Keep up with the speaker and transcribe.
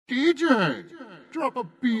DJ, drop a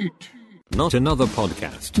beat. Not another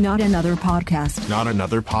podcast. Not another podcast. Not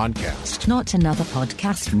another podcast. Not another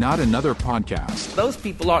podcast. Not another podcast. Those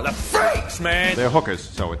people are the freaks, man. They're hookers,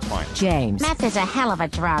 so it's fine. James. Meth is a hell of a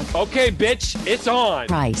drug. Okay, bitch, it's on.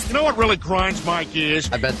 Bryce. You know what really grinds my gears?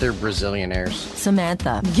 I bet they're Brazilianaires.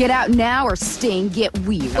 Samantha. Get out now or stay and get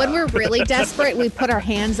weird. When we're really desperate, we put our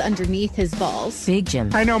hands underneath his balls. Big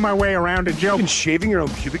Jim. I know my way around a joke. You've been shaving your own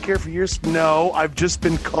pubic hair for years? No, I've just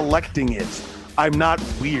been collecting it. I'm not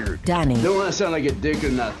weird. Danny. Don't want to sound like a dick or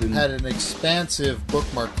nothing. Had an expansive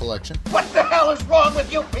bookmark collection. What the hell is wrong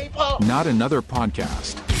with you people? Not another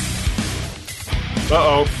podcast.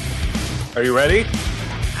 Uh-oh. Are you ready?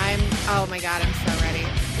 Oh my God, I'm so ready.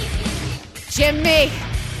 Jimmy!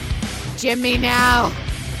 Jimmy now!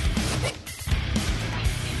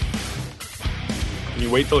 Can you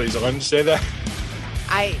wait till he's on to say that?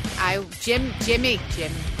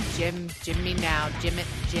 Jimmy now. Jim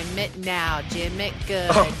it now. Jim it good.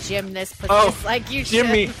 Oh. Jim this, put Oh, this like you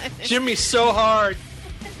Jimmy. should. Jimmy so hard.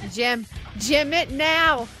 Jim it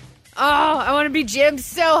now. Oh, I want to be Jim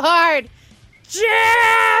so hard.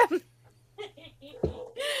 Jim!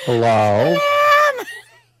 Hello?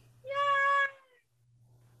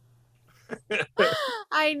 Jim!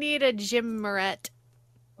 I need a Jimmerette.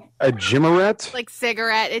 A Jimmerette? Like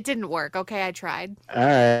cigarette. It didn't work. Okay, I tried. All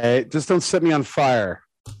right. Just don't set me on fire.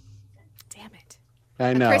 Damn it.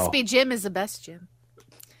 I know. Crispy Jim is the best Jim.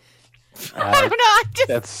 I don't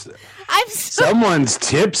know. I'm so, Someone's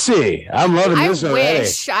tipsy. I'm loving this already.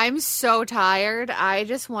 I'm so tired. I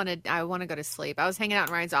want to go to sleep. I was hanging out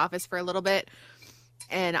in Ryan's office for a little bit,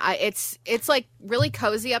 and it's like really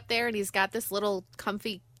cozy up there, and he's got this little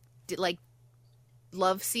comfy like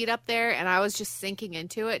love seat up there, and I was just sinking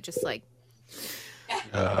into it, just like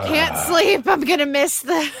can't sleep. I'm gonna miss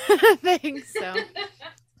the thing. So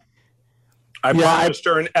I promised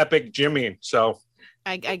her an epic Jimmy, so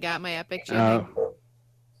I got my epic Jimmy.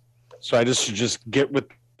 So I should just get with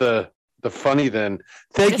the funny then.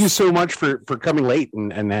 Thank you so much for coming late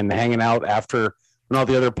and then hanging out after when all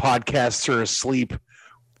the other podcasts are asleep.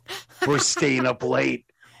 We're staying up late.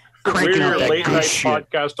 Cranking we're out that late good night shit.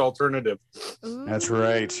 podcast alternative. Ooh. That's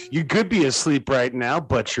right. You could be asleep right now,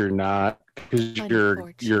 but you're not because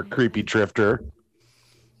you're a creepy drifter.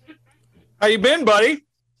 How you been, buddy?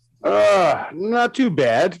 Not too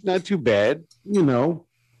bad. Not too bad. You know,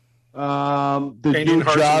 the Changing new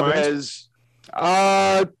hearts job and has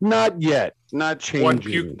not yet. Not changing. One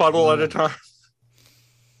puke puddle at a time.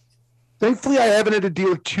 Thankfully, I haven't had to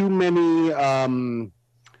deal with too many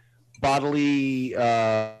bodily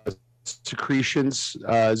secretions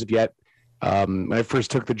as of yet. When I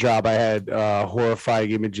first took the job, I had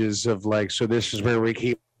horrifying images of so this is where we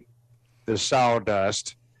keep the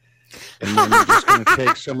sawdust. And then we're just going to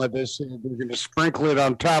take some of this and we're going to sprinkle it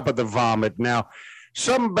on top of the vomit. Now,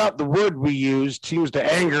 something about the wood we used seems to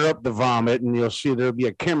anger up the vomit, and you'll see there'll be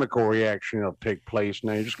a chemical reaction that'll take place.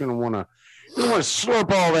 Now, you're just going to want to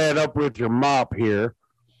slurp all that up with your mop here.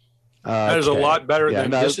 That is a lot better than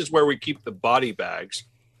this is where we keep the body bags.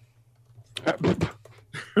 What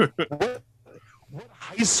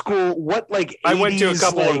high school? What 80s, I went to a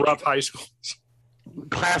couple of rough high schools.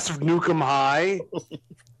 Class of Newcomb High.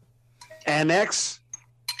 Annex?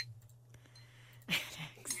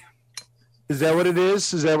 Is that what it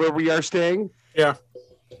is? Is that where we are staying? Yeah.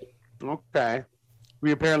 Okay.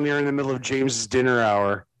 We apparently are in the middle of James's dinner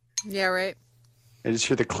hour. Yeah, right. I just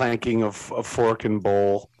hear the clanking of a fork and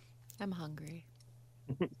bowl. I'm hungry.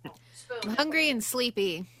 I'm hungry and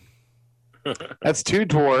sleepy. That's two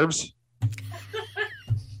dwarves.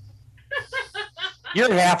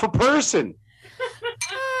 You're half a person.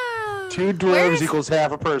 Two dwarves equals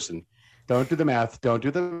half a person. Don't do the math. Don't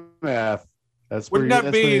do the math. That's where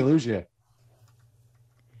they lose you.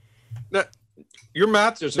 Your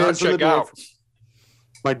math does not check out.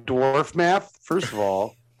 My dwarf math, first of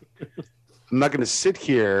all, I'm not going to sit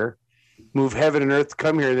here, move heaven and earth to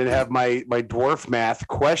come here, and then have my dwarf math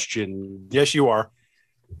question. Yes, you are.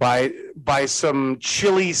 By some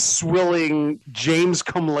chilly, swilling James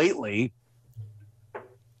come lately.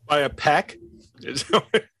 By a peck?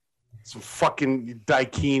 Some fucking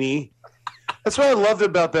daikini. That's what I loved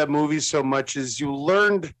about that movie so much is you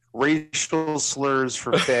learned racial slurs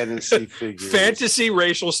for fantasy figures. Fantasy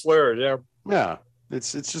racial slurs, yeah. Yeah.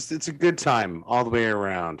 It's a good time all the way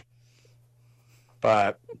around.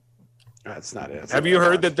 But that's not it. Have you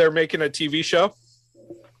heard that they're making a TV show?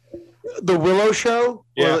 The Willow Show?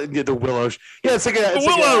 Yeah. Well, the Willow Show. Yeah, it's like an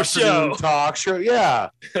afternoon talk show. Yeah.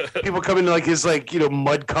 People come into his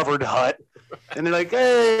mud-covered hut, and they're like,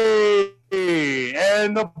 hey,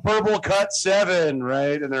 and the Purple Cut 7,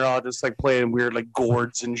 right? And they're all just like playing weird like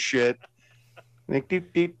gourds and shit. Like, He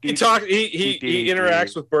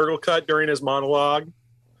interacts with Burgle Cut during his monologue.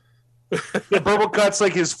 Yeah, Burble Cut's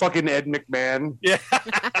like his fucking Ed McMahon. Yeah,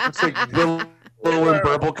 it's like Willow and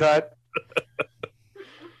Burble Cut.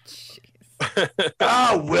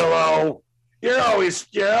 Oh, Willow, you're always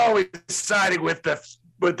siding with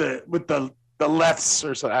the lefts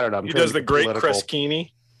or something. I don't know. He does the great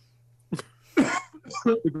Kreschini.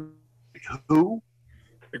 Who?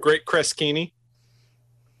 The great Kreschini.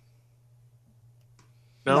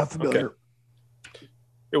 No, Not familiar. Okay.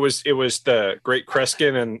 It was the great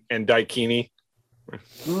Kreskin and Daikini.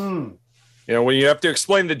 Mm. You know, when you have to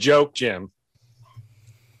explain the joke, Jim.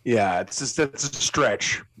 Yeah, it's a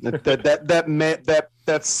stretch.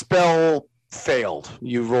 That spell failed.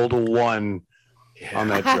 You rolled a 1 on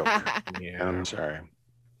that joke. Yeah, I'm sorry.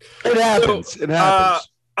 It happens. So, it happens.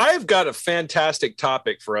 I've got a fantastic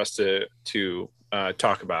topic for us to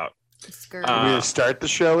talk about. Are we gonna start the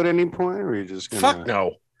show at any point, or are you just gonna... Fuck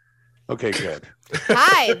no. Okay, good.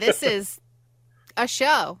 Hi, this is a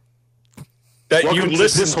show that Welcome you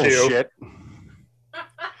listen this whole to. Shit.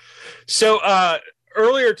 So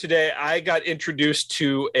earlier today, I got introduced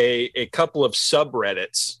to a couple of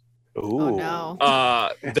subreddits. Ooh. Oh no.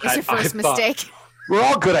 That's your first mistake. Where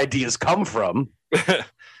all good ideas come from.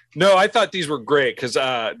 No, I thought these were great because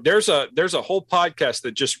there's a whole podcast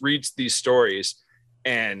that just reads these stories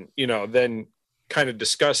and, you know, then kind of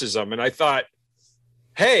discusses them. And I thought,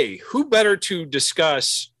 hey, who better to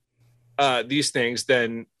discuss these things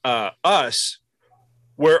than us,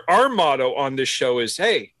 where our motto on this show is,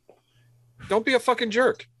 hey, don't be a fucking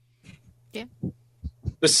jerk. Yeah.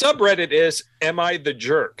 The subreddit is, am I the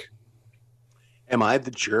jerk? Am I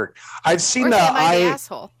the jerk? I've seen Or the am I the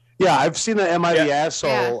asshole? Yeah, I've seen the "Am I the Yeah.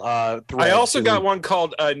 asshole?" Thread. I also got one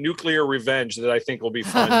called Nuclear Revenge that I think will be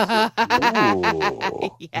fun.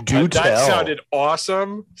 Ooh. Yeah. Do That tell. sounded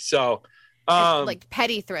awesome. So, Like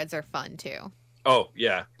petty threads are fun too. oh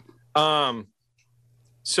yeah.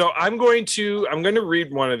 So I'm going to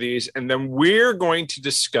read one of these, and then we're going to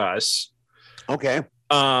discuss Okay.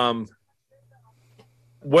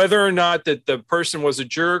 whether or not that the person was a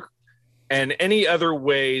jerk, and any other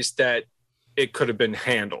ways that it could have been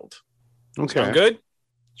handled. Okay. Sound good?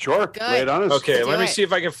 Sure. Good. Lay it on us. Okay, Let's let do me it. see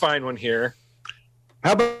if I can find one here.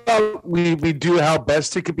 How about we do how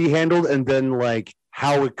best it could be handled, and then like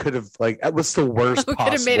how it could have what's the worst Who possible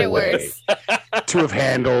could have made it way worse? to have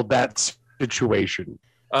handled that situation?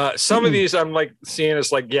 Some of these I'm like seeing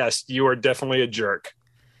as like, yes, you are definitely a jerk.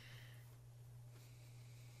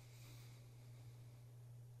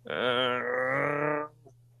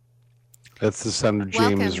 That's the sound of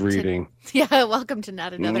James reading. Yeah, welcome to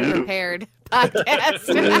Not Another Prepared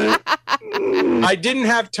podcast. I didn't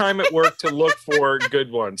have time at work to look for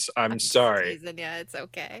good ones. I'm sorry. Yeah, it's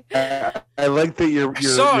okay. I like that you're. I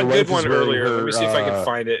saw a your good wife is one wearing earlier. her, Let me see if I can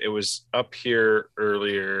find it. It was up here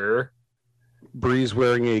earlier. Bree's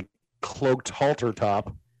wearing a cloaked halter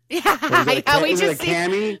top. Yeah, we Is it just a see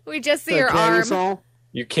cami? we just see Is it a your arm. camisole?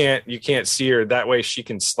 You can't see her. That way she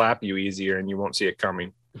can slap you easier and you won't see it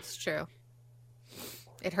coming. It's true.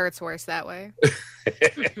 It hurts worse that way.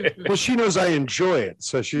 Well, she knows I enjoy it,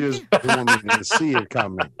 so she doesn't want me to see it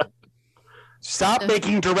coming. Stop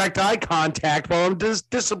making direct eye contact while I'm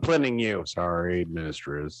disciplining you. Sorry,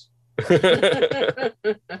 mistress. Dear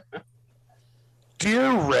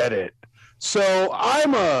Reddit, so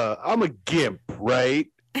I'm a gimp, right?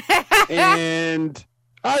 And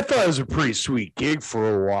I thought it was a pretty sweet gig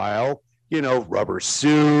for a while. You know, rubber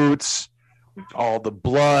suits, all the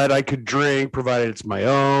blood I could drink, provided it's my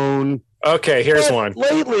own. Okay, here's But one.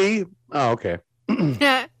 Lately, okay.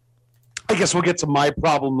 I guess we'll get to my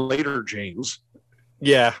problem later, James.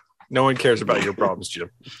 Yeah, no one cares about your problems,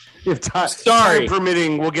 Jim. If time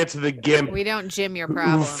permitting, we'll get to the gimp We don't gym your who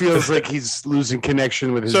problem. feels like he's losing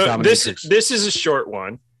connection with his So dominatrix. this is a short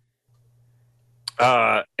one.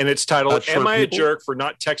 And it's titled, Short Am I a people? jerk for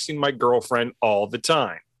not texting my girlfriend all the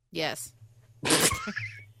time? Yes.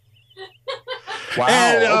 Wow.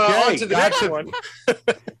 And okay. on to the next one.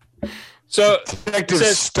 So Detective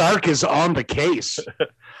says- Stark is on the case.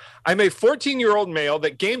 I'm a 14-year-old male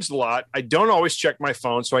that games a lot. I don't always check my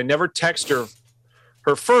phone, so I never text her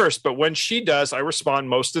first. But when she does, I respond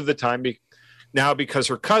most of the time now because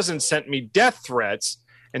her cousin sent me death threats.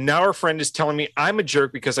 And now her friend is telling me I'm a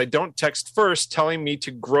jerk because I don't text first, telling me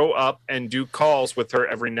to grow up and do calls with her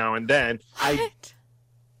every now and then.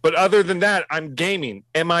 But other than that, I'm gaming.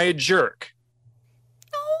 Am I a jerk?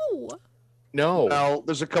 No. No. Well,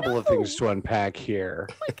 there's a couple of things to unpack here.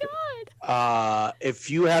 Oh my god. if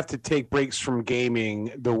you have to take breaks from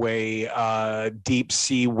gaming the way deep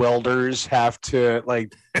sea welders have to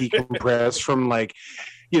like decompress from like,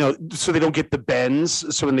 so they don't get the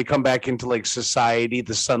bends. So when they come back into like society,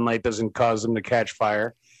 the sunlight doesn't cause them to catch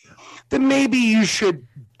fire. Then maybe you should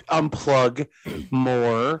unplug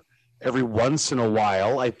more every once in a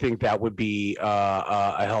while. I think that would be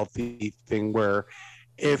a healthy thing where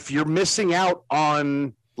if you're missing out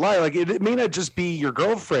on like it may not just be your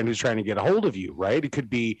girlfriend who's trying to get a hold of you, right? It could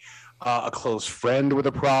be a close friend with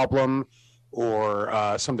a problem or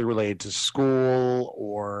something related to school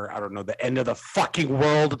or I don't know, the end of the fucking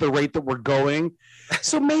world at the rate that we're going.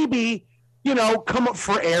 So maybe, come up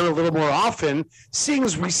for air a little more often, seeing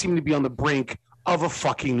as we seem to be on the brink of a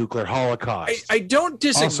fucking nuclear holocaust. I don't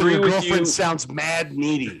disagree also, your with girlfriend you. Sounds mad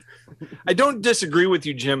needy. I don't disagree with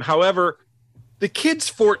you, Jim. However, the kid's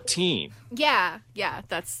 14. Yeah,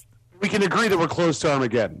 that's. We can agree that we're close to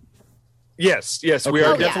Armageddon. Yes, we Okay. are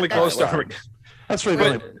Oh, yeah, definitely that's close to right. Armageddon. That's really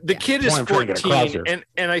But the kid is point I'm trying to get across 14, here.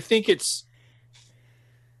 and I think it's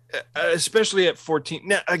especially at 14.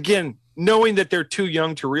 Now, again, knowing that they're too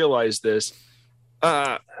young to realize this,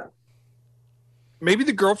 maybe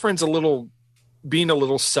the girlfriend's being a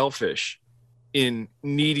little selfish in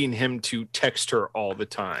needing him to text her all the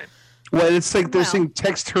time. Well, it's like they're Well. saying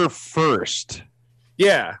text her first.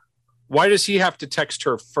 Yeah. Why does he have to text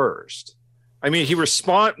her first? I mean,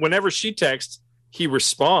 whenever she texts, he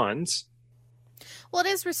responds. Well, it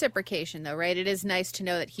is reciprocation, though, right? It is nice to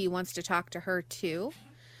know that he wants to talk to her too.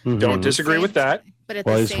 Don't disagree with that. But at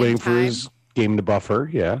Well, the he's same waiting time, for his game to buffer.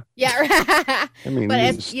 Yeah. yeah. I mean, But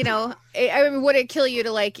he's- I mean, would it kill you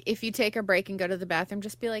to like if you take a break and go to the bathroom,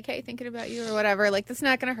 just be like, "Hey, thinking about you" or whatever? Like, that's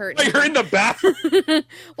not going to hurt. Oh, you're in the bathroom.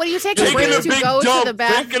 What do you take a Taking break a to big go to dump, the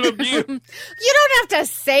bathroom? thinking of you. You don't have to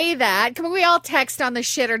say that. Come on, we all text on the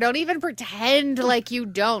shitter. Don't even pretend like you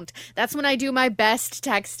don't. That's when I do my best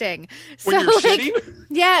texting. When you're shitting?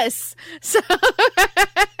 Yes. So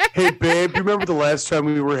Hey, babe, do you remember the last time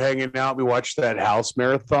we were hanging out? We watched that house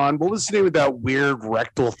marathon. What was the name of that weird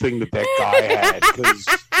rectal thing that guy had? Because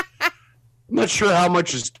I'm not sure how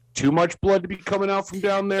much is too much blood to be coming out from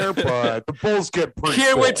down there, but the bulls get pretty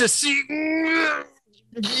Can't full. wait to see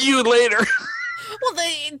you later. well,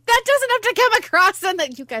 that doesn't have to come across on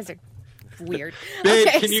that. You guys are weird. Babe,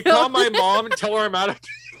 Okay, can you so- call my mom and tell her I'm out of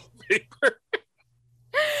paper?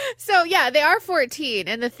 So yeah, they are 14,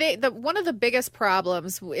 and one of the biggest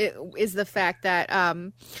problems is the fact that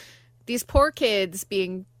these poor kids,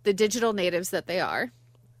 being the digital natives that they are,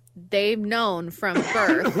 they've known from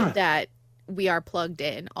birth that we are plugged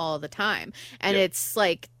in all the time, and it's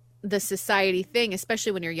like the society thing,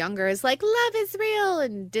 especially when you're younger, is like love is real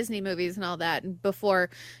and Disney movies and all that. And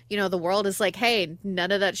before, the world is like, hey,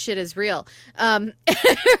 none of that shit is real.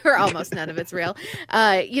 Or almost none of it's real.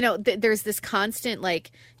 There's this constant,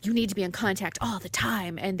 like, you need to be in contact all the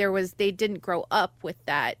time. And they didn't grow up with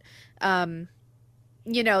that, are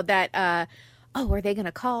they going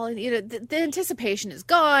to call? The anticipation is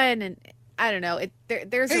gone. And I don't know.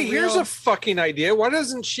 There's Here's a fucking idea. Why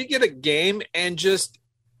doesn't she get a game and just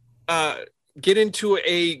get into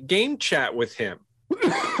a game chat with him?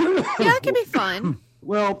 Yeah, it can be fun.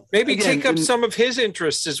 Well, Maybe again, take up some of his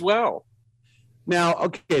interests as well. Now,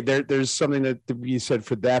 okay, there's something that you said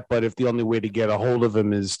for that, but if the only way to get a hold of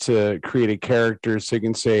him is to create a character so you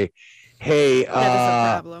can say, hey, That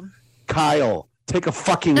is a problem. Kyle, take a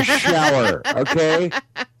fucking shower, okay?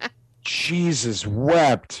 Jesus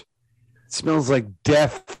wept. It smells like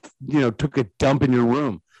death, took a dump in your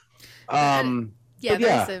room. Yeah, but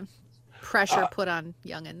there's a pressure put on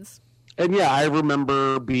youngins. And yeah, I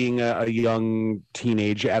remember being a young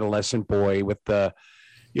teenage adolescent boy with the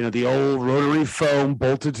old rotary phone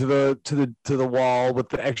bolted to the wall with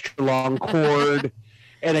the extra long cord,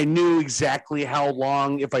 and I knew exactly how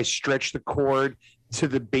long if I stretched the cord to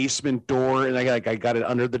the basement door, and I got it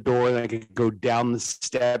under the door, and I could go down the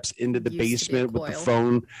steps into the basement with the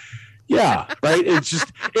phone. Yeah, right.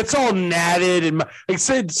 It's all natted, and like I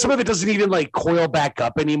said, some of it doesn't even like coil back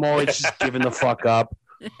up anymore. It's just giving the fuck up.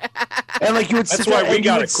 And like you would That's sit why there we and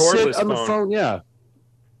you got would a cordless sit on the phone. phone. Yeah,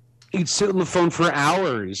 you'd sit on the phone for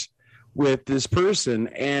hours with this person,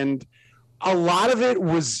 and a lot of it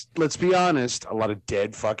was, let's be honest, a lot of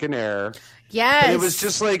dead fucking air. Yes. And it was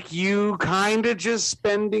just like you kind of just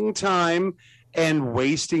spending time and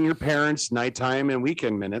wasting your parents' nighttime and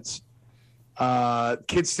weekend minutes.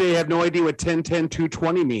 Kids today have no idea what 10, 10,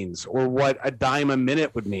 220 means or what a dime a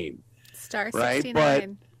minute would mean. Star Right,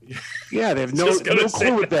 69. Yeah, they have no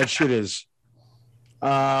clue what that shit is.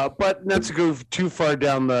 But not to go too far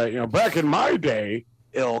down the, back in my day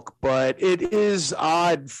ilk, but it is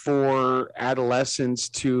odd for adolescents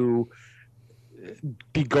to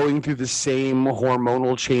be going through the same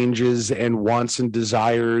hormonal changes and wants and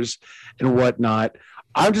desires and whatnot.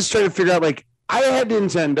 I'm just trying to figure out, like, I had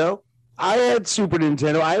Nintendo, I had Super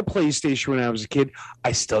Nintendo, I had PlayStation when I was a kid.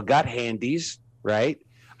 I still got handies, right?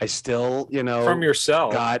 I still, from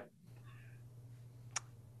yourself.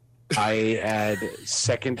 I had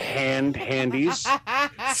secondhand handies.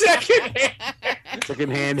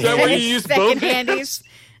 Secondhand Is that where you handies. use Second both hands? handies.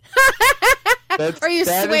 Or you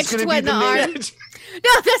that is switched gonna when be the the arm. name.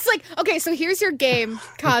 No, that's like, okay, so here's your game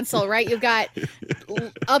console, right? You've got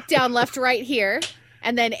up, down, left, right here,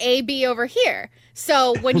 and then A, B over here.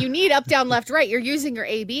 So when you need up, down, left, right, you're using your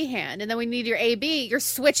AB hand. And then when you need your AB, you're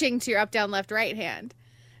switching to your up, down, left, right hand.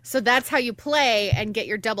 So that's how you play and get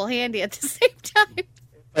your double handy at the same time. If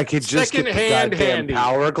I could just get the Second-hand goddamn handy.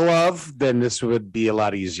 Power Glove, then this would be a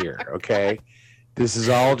lot easier, okay? This is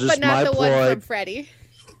all just But not my the one ploy. from Freddie.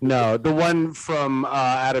 No, the one from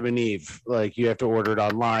Adam and Eve. Like, you have to order it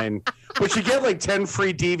online. But you get like 10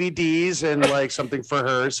 free DVDs and like something for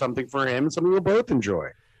her, something for him, and something we'll both enjoy.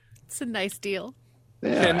 It's a nice deal. Yeah,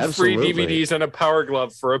 And free absolutely. DVDs and a Power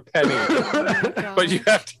Glove for a penny. God. But you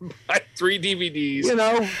have to buy 3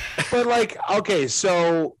 DVDs. But like, okay,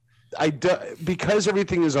 so because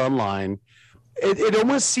everything is online, it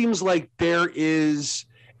almost seems like there is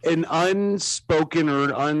an unspoken or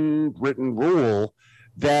an unwritten rule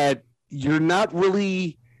that you're not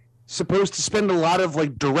really supposed to spend a lot of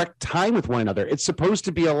like direct time with one another. It's supposed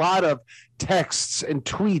to be a lot of texts and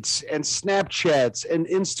tweets and Snapchats and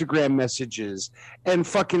Instagram messages and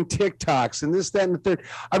fucking TikToks and this, that, and the third.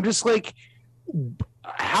 I'm just like,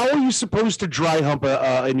 how are you supposed to dry hump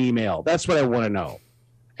an email? That's what I want to know.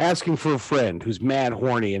 Asking for a friend who's mad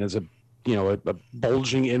horny and has a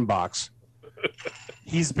bulging inbox.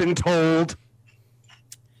 He's been told.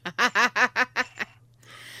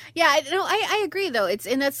 Yeah, I agree though.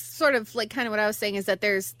 And that's sort of like kind of what I was saying is that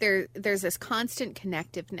there's this constant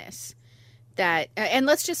connectiveness that, and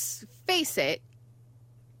let's just face it,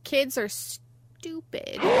 kids are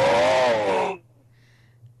stupid.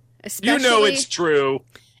 Especially, it's true.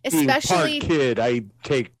 Especially Being part kid, I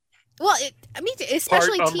take. Well,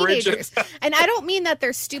 especially Part umbrage. teenagers. And I don't mean that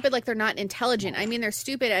they're stupid like they're not intelligent. I mean they're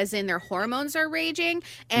stupid as in their hormones are raging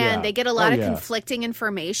and Yeah. they get a lot Oh, of yeah. conflicting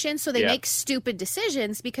information. So they Yeah. make stupid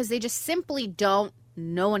decisions because they just simply don't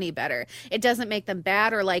know any better. It doesn't make them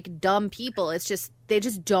bad or like dumb people. It's just they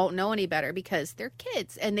just don't know any better because they're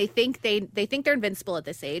kids and they think they're invincible at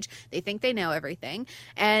this age. They think they know everything.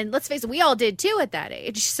 And let's face it, we all did too at that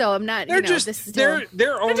age. So I'm not. They're this is still,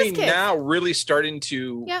 they're only just kids. now really starting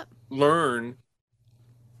to Yep. learn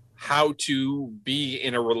how to be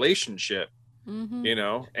in a relationship.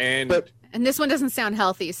 Mhm. And And this one doesn't sound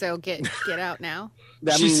healthy. So get out now.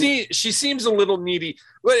 she seems a little needy.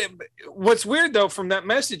 What's weird though from that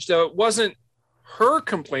message though, it wasn't her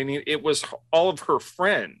complaining, it was all of her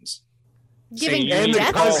friends Giving saying, "You And need the to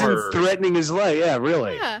death call cousin her." threatening his life. Yeah,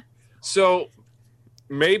 really. Yeah. So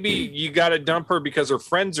maybe you got to dump her because her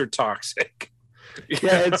friends are toxic.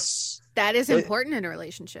 Yeah, That is important in a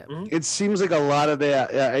relationship. it seems like a lot of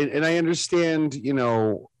that. And I understand,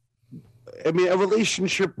 I mean, a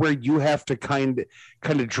relationship where you have to kind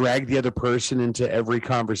of drag the other person into every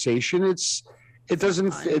conversation. It's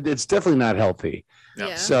definitely not healthy.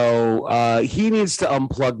 Yeah. So he needs to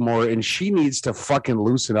unplug more, and she needs to fucking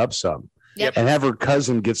loosen up some, Yep. and have her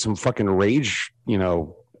cousin get some fucking rage,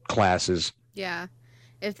 classes. Yeah.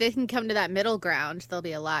 If they can come to that middle ground, they'll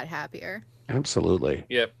be a lot happier. Absolutely.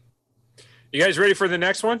 Yep. You guys ready for the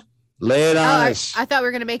next one? Lay it on I us. thought we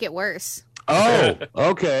were going to make it worse Oh,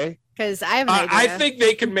 okay. because I have an idea. I think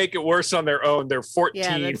they can make it worse on their own. They're 14.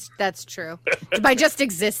 Yeah, that's true. By just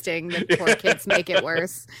existing, the poor kids make it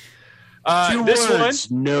worse. Two this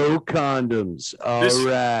words, no condoms. All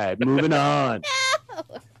right, moving on.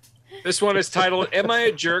 This one is titled, "Am I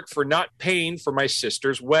a jerk for not paying for my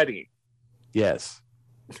sister's wedding?" Yes.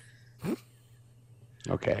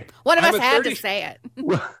 Okay. One of I'm us a had 30 to say it.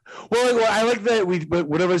 Well, I like that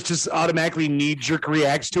one of us just automatically knee jerk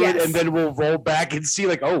reacts to it, Yes. and then we'll roll back and see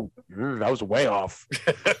like, oh, that was way off.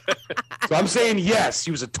 So I'm saying yes, he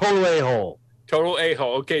was a total a-hole. Total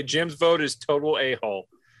a-hole. Okay, Jim's vote is total a-hole.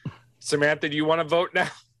 Samantha, do you want to vote now?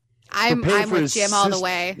 I'm Pay for with his Jim all the sis-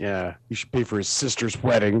 way. Yeah, you should pay for his sister's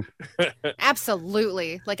wedding.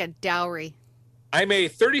 Absolutely, like a dowry. I'm a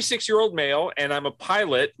 36-year-old male, and I'm a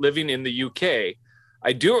pilot living in the UK.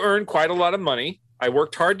 I do earn quite a lot of money. I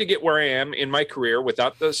worked hard to get where I am in my career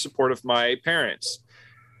without the support of my parents.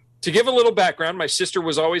 To give a little background, my sister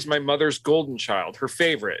was always my mother's golden child, her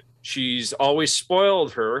favorite. She's always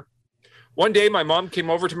spoiled her. One day, my mom came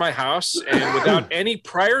over to my house, and without any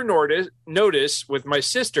prior notice with my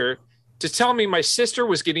sister, to tell me my sister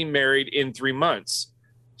was getting married in 3 months.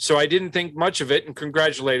 So I didn't think much of it and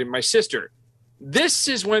congratulated my sister. This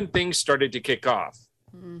is when things started to kick off.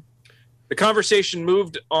 The conversation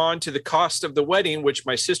moved on to the cost of the wedding, which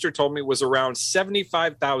my sister told me was around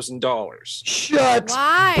 $75,000. Shut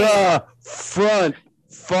the front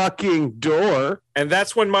fucking door. And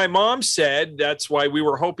that's when my mom said, that's why we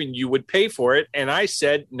were hoping you would pay for it. And I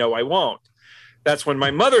said, no, I won't. That's when my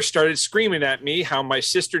mother started screaming at me how my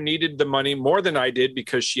sister needed the money more than I did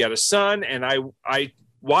because she had a son and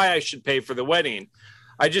why I should pay for the wedding.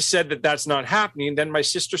 I just said that that's not happening. Then my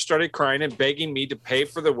sister started crying and begging me to pay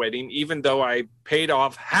for the wedding, even though I paid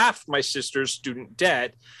off half my sister's student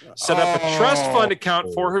debt, set up a trust fund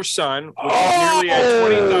account for her son, which was nearly at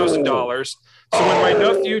 $20,000. So when my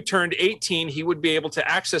nephew turned 18, he would be able to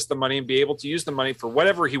access the money and be able to use the money for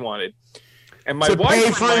whatever he wanted. And my wife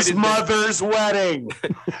pay for his mother's wedding.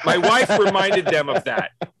 My wife reminded them of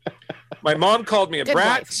that. My mom called me a Good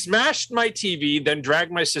brat, wife. smashed my TV, then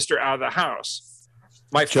dragged my sister out of the house.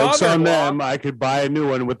 My Joke's on father-in-law, them. I could buy a new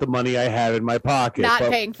one with the money I had in my pocket. Not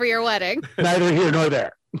but paying for your wedding. neither here nor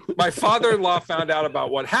there. my father-in-law found out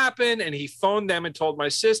about what happened, and he phoned them and told my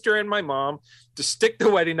sister and my mom to stick the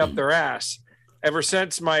wedding up their ass. Ever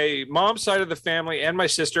since, my mom's side of the family and my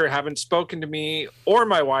sister haven't spoken to me or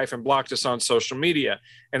my wife and blocked us on social media.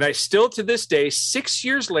 And I still, to this day, 6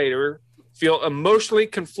 years later, feel emotionally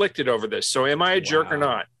conflicted over this. So am I a jerk or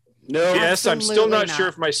not? No. Yes, I'm still Absolutely not not. sure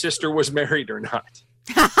if my sister was married or not.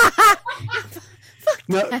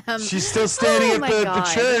 No, she's still standing Oh at my the God.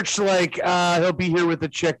 church like he'll be here with the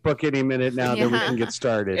checkbook any minute now. Then we Yeah. can get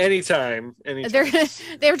started. Anytime.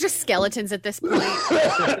 They're just skeletons at this point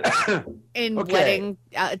in Okay. wedding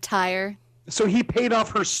attire. So he paid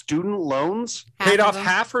off her student loans? Paid of off them.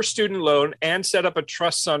 half her student loan and set up a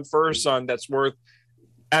trust fund for her son that's worth,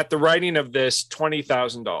 at the writing of this,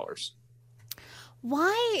 $20,000.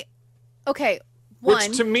 Why? Okay, one.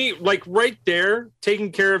 Which to me, like right there,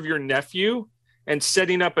 taking care of your nephew and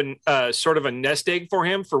setting up a sort of a nest egg for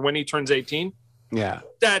him for when he turns 18, Yeah.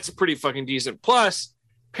 that's pretty fucking decent. Plus,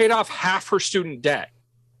 paid off half her student debt.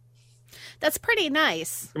 That's pretty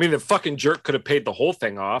nice. I mean, the fucking jerk could have paid the whole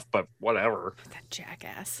thing off, but whatever. That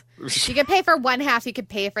jackass. You could pay for one half, you could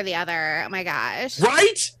pay for the other. Oh my gosh.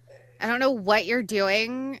 Right? I don't know what you're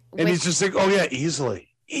doing. And he's just like, oh, yeah, easily.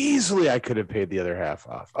 Easily I could have paid the other half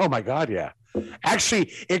off. Oh, my God, yeah.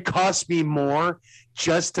 Actually, it cost me more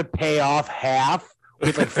just to pay off half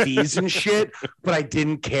with like fees and shit, but I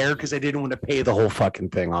didn't care because I didn't want to pay the whole fucking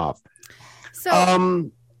thing off. So,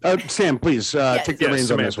 Sam, please take the reins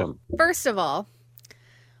on this one. first of all,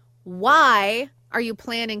 why are you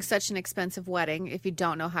planning such an expensive wedding if you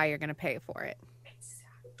don't know how you're going to pay for it?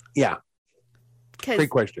 Yeah, Because great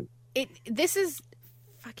question. this is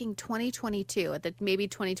fucking 2022, maybe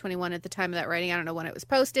 2021 at the time of that writing. I don't know when it was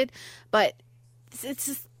posted, but it's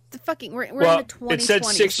just the fucking we're in the 2020s. It said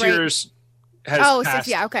 6 right? years has Oh, passed.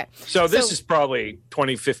 yeah, okay. So this is probably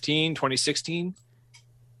 2015, 2016,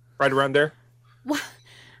 right around there.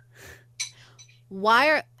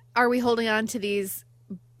 Why are we holding on to these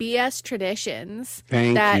BS traditions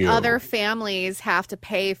Thank that you. other families have to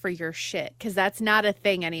pay for your shit? Because that's not a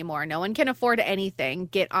thing anymore. No one can afford anything.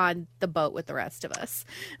 Get on the boat with the rest of us.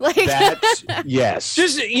 Like That's yes.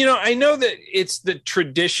 Just, I know that it's the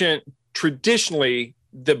traditionally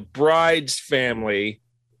the bride's family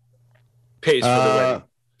pays for the wedding.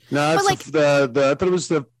 No, that's But, like- the I thought it was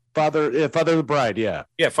the father of the bride. Yeah.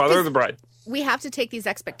 Yeah, father of the bride. we have to take these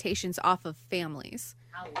expectations off of families.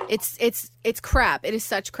 It's crap. It is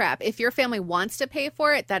such crap. If your family wants to pay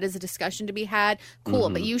for it, that is a discussion to be had. Cool,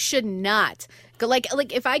 but you should not. Like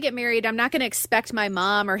if I get married, I'm not going to expect my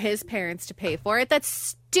mom or his parents to pay for it. That's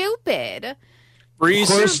stupid.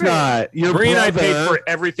 Breeze, Of course not. Your Bree and I paid brother- for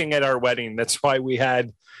everything at our wedding. That's why we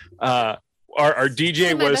had our DJ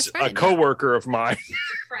He's my was best friend, a coworker of mine.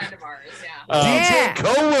 Friend of ours, yeah. DJ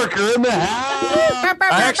coworker in the house.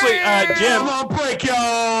 I actually, Jim, Come on, break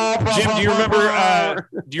y'all. Jim,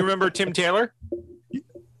 do you remember Tim Taylor?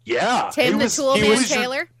 Yeah. Tim the Tool he Man was-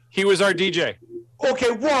 Taylor. He was our DJ.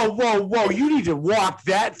 Okay, whoa. You need to walk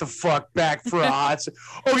that the fuck back for odds.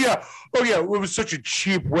 Oh yeah. It was such a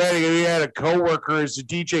cheap wedding. We had a coworker as a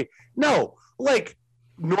DJ. No, like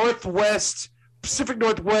Pacific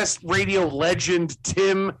Northwest radio legend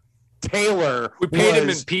Tim Taylor. We paid him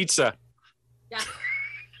in pizza. Yeah.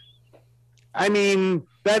 I mean,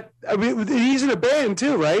 he's in a band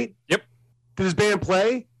too, right? Yep. Did his band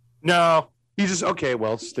play? No, He just okay.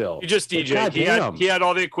 Well, still. he just DJ'd. God damn. He had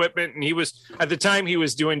all the equipment, and he was at the time he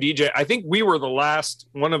was doing DJ. I think we were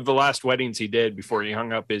one of the last weddings he did before he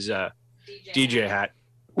hung up his DJ hat.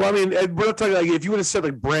 Well, I mean, we're not talking like if you would have said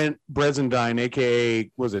like Brent Brezendine, aka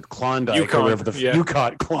was it Klondike Yukon, or whatever the yeah.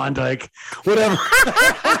 Yukon Klondike, whatever.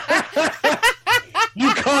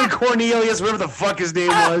 Yukon Cornelius, whatever the fuck his name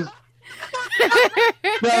was.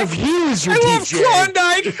 Now, if he was your DJ,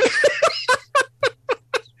 Klondike.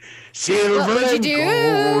 silver What would you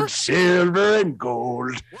and do? gold, silver and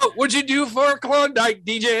gold. What would you do for Klondike,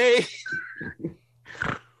 DJ?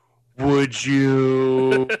 Would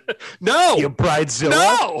you? No. You bridezilla?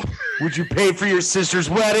 No. Would you pay for your sister's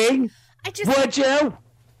wedding? I just Would you?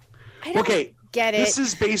 I don't Okay, get it. this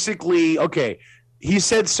is basically okay. He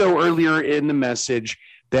said so earlier in the message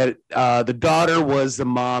that the daughter was the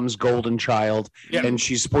mom's golden child, Yeah. and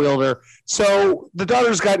she spoiled her. So the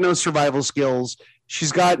daughter's got no survival skills.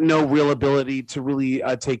 She's got no real ability to really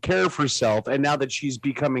take care of herself. And now that she's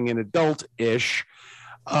becoming an adult-ish,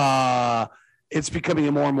 it's becoming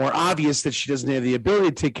more and more obvious that she doesn't have the ability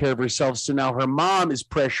to take care of herself. So now her mom is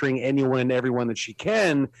pressuring anyone and everyone that she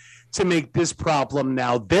can to make this problem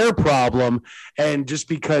now their problem. And just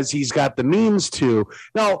because he's got the means to.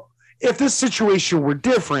 Now, if this situation were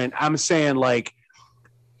different, I'm saying like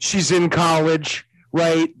she's in college,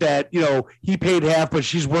 right? That, you know, he paid half, but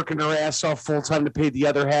she's working her ass off full time to pay the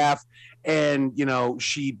other half. And, you know,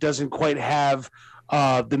 she doesn't quite have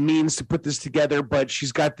the means to put this together, but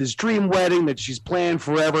she's got this dream wedding that she's planned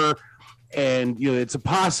forever. And, you know, it's a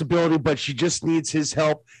possibility, but she just needs his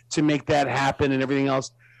help to make that happen and everything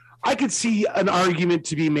else. I could see an argument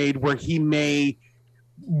to be made where he may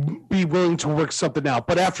be willing to work something out.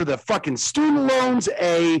 But after the fucking student loans,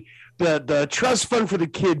 A, the trust fund for the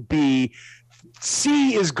kid, B,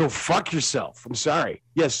 C is go fuck yourself. I'm sorry.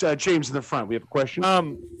 Yes, James in the front. We have a question.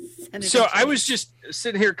 So I was just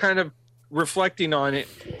sitting here kind of reflecting on it,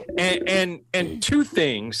 and two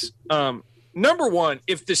things. Number one,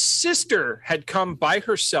 if the sister had come by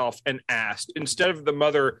herself and asked instead of the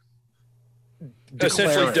mother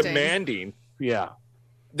essentially Declare it. demanding, Yeah.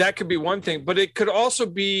 that could be one thing. But it could also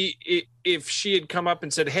be if she had come up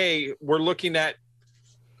and said, "Hey, we're looking at,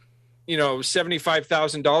 you know,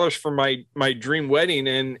 $75,000 for my dream wedding,"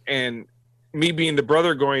 and me being the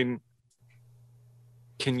brother going,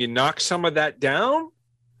 "Can you knock some of that down?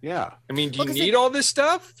 Yeah. I mean, do Well, you 'cause need it- all this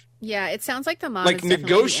stuff?" Yeah, it sounds like the mom Like is definitely the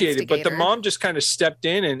negotiated, but the instigator. mom just kind of stepped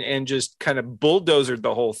in and just kind of bulldozered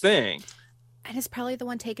the whole thing. And is probably the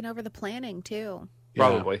one taking over the planning too.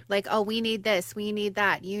 Probably. Like, oh, we need this, we need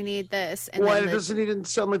that, you need this, and Well, then it the- doesn't even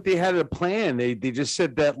sound like they had a plan. They just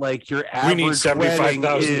said that like your We need average wedding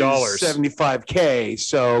 $75,000. is $75K,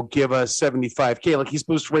 so give us $75K. Like he's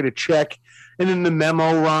supposed to write a check, and in the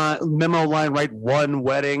memo line write one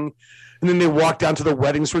wedding, and then they walk down to the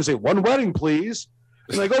wedding store and say one wedding, please.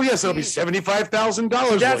 And like, oh yes, that'll be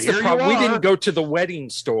 $75,000. That's the problem. We didn't go to the wedding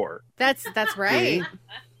store. that's right.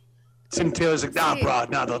 Tim Taylor's like, nah, bro,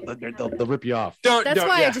 no, they'll rip you off. That's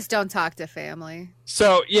why yeah. I just don't talk to family.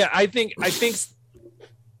 So yeah, I think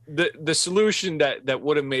the solution that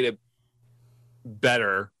would have made it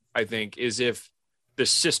better, I think, is if the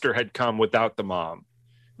sister had come without the mom,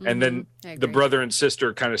 and then I the agree. brother and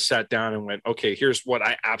sister kind of sat down and went, "Okay, here's what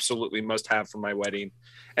I absolutely must have for my wedding,"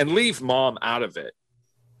 and leave mom out of it.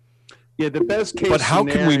 Yeah, the best case. But how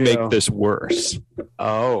can we make scenario- this worse?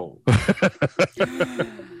 Oh,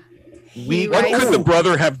 He What writes- could the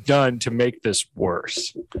brother have done to make this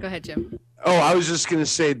worse? Go ahead, Jim. Oh, I was just going to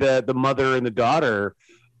say that the mother and the daughter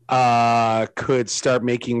could start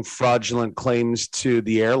making fraudulent claims to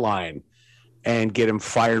the airline and get him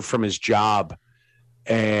fired from his job.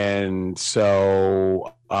 And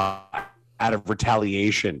so out of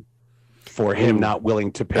retaliation for him not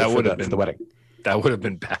willing to pay That for would the, have been- for the wedding. That would have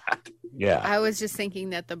been bad. Yeah. I was just thinking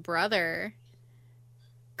that the brother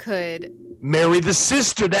could. Marry the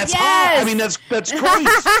sister. That's Yes! hot. I mean, that's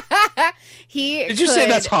great. He Did you say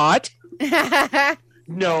that's hot?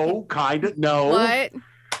 No, kind of. No. What?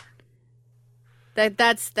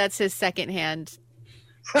 That's his second hand.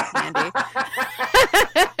 Andy.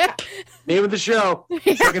 Name of the show.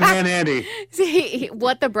 Second hand Andy. See,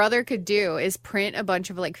 what the brother could do is print a bunch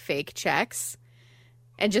of like fake checks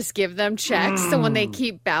and just give them checks. So when they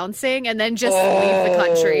keep bouncing, and then just leave the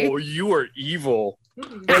country. Oh, you are evil.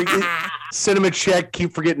 Like, send him a check,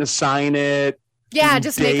 keep forgetting to sign it. Yeah,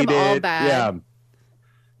 just make them date all it. bad. Yeah.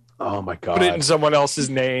 Oh my god. Put it in someone else's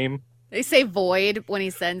name. They say void when he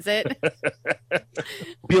sends it.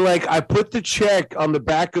 Be like, I put the check on the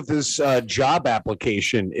back of this job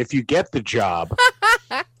application. If you get the job,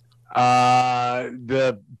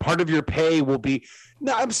 the part of your pay will be.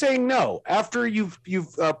 No, I'm saying no. After you've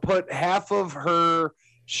put half of her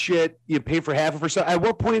shit. You pay for half of her stuff. At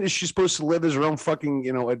what point is she supposed to live as her own fucking,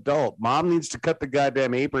 adult? Mom needs to cut the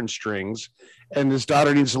goddamn apron strings, and this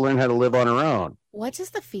daughter needs to learn how to live on her own. What does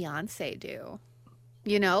the fiance do?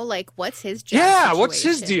 What's his job? Yeah, what's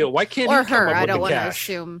his situation? deal? Why can't or he come her? up I with don't the want to cash?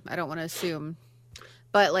 assume. I don't want to assume.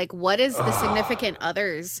 But what is the significant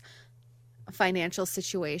other's financial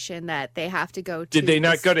situation that they have to go to? Did they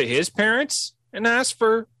not go to his parents and ask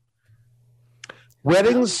for?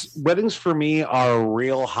 Weddings for me are a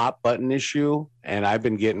real hot button issue, and I've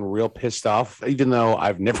been getting real pissed off, even though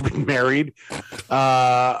I've never been married.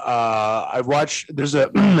 I watch. There's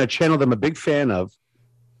a channel that I'm a big fan of.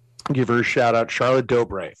 I'll give her a shout out, Charlotte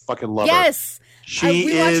Dobre. Fucking love her. Yes, she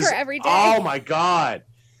we is. watch her every day. Oh my god.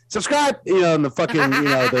 Subscribe, and the fucking,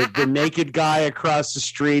 the naked guy across the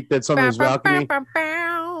street that's on his balcony.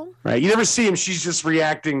 Right. You never see him. She's just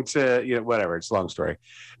reacting to, whatever. It's a long story.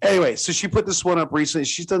 Anyway, so she put this one up recently.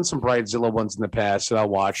 She's done some Bridezilla ones in the past, and I'll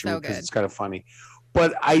watch them because it's kind of funny.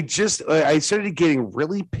 But I started getting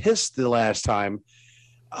really pissed the last time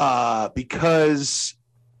because,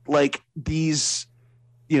 these,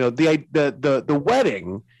 the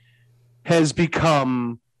wedding has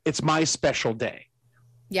become, it's my special day.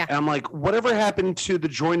 Yeah. And I'm like, whatever happened to the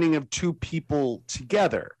joining of two people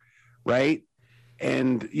together, right?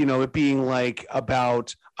 And, it being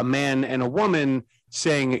about a man and a woman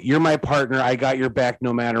saying, you're my partner, I got your back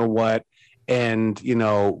no matter what. And,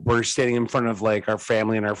 we're standing in front of our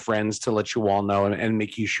family and our friends to let you all know and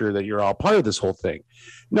making sure that you're all part of this whole thing.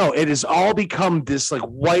 No, it has all become this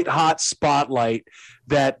white hot spotlight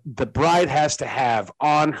that the bride has to have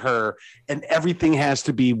on her, and everything has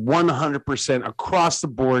to be 100% across the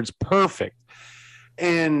boards perfect.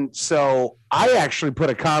 And so I actually put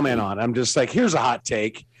a comment on. I'm just here's a hot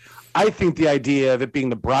take. I think the idea of it being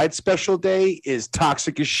the bride's special day is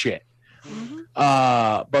toxic as shit. Mm-hmm.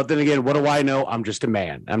 But then again, what do I know? I'm just a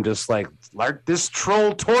man. I'm just light this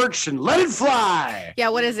troll torch and let it fly. Yeah,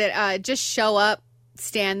 what is it? Just show up,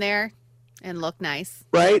 stand there, and look nice.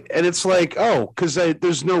 Right? And it's because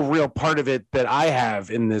there's no real part of it that I have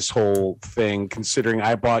in this whole thing, considering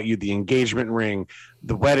I bought you the engagement ring,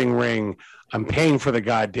 the wedding ring. I'm paying for the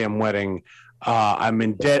goddamn wedding. I'm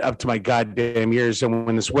in debt up to my goddamn ears. And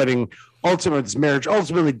when this marriage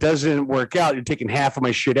ultimately doesn't work out, you're taking half of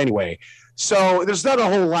my shit anyway. So there's not a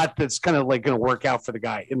whole lot that's kind of going to work out for the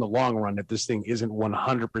guy in the long run if this thing isn't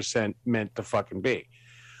 100% meant to fucking be.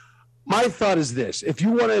 My thought is this. If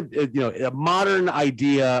you want to, a modern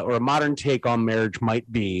idea or a modern take on marriage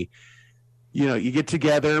might be, you get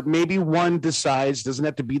together, maybe one decides, doesn't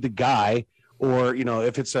have to be the guy, or,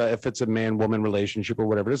 if it's a man-woman relationship or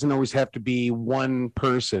whatever, it doesn't always have to be one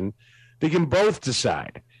person. They can both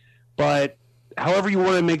decide. But however you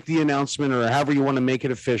want to make the announcement or however you want to make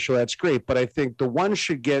it official, that's great. But I think the one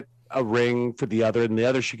should get a ring for the other and the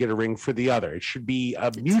other should get a ring for the other. It should be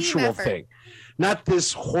a mutual thing, not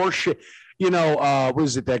this horseshit. What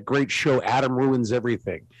was it, that great show, Adam Ruins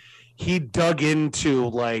Everything? He dug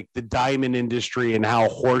into the diamond industry and how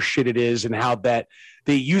horseshit it is and how that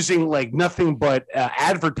they using nothing but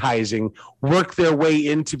advertising work their way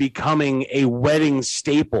into becoming a wedding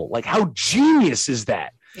staple. How genius is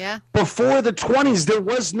that? Yeah. Before the 20s, there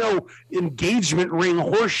was no engagement ring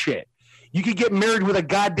horseshit. You could get married with a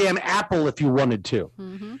goddamn apple if you wanted to.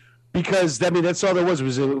 Mm-hmm. Because, that's all there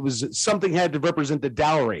was. It was something had to represent the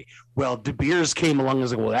dowry. Well, De Beers came along and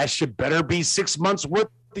was like, well, that shit better be 6 months worth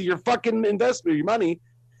of your fucking investment, your money.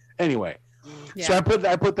 Anyway. Yeah. So I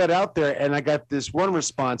put that out there, and I got this one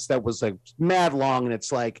response that was mad long, and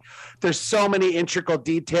it's there's so many integral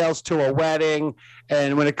details to a wedding,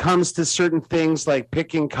 and when it comes to certain things like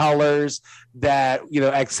picking colors that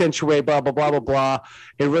accentuate blah blah blah blah blah,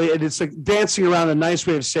 it's dancing around a nice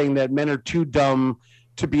way of saying that men are too dumb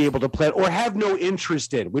to be able to plan or have no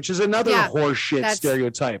interest in, which is another horseshit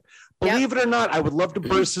stereotype. Believe it or not, I would love to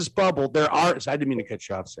burst this bubble. I didn't mean to cut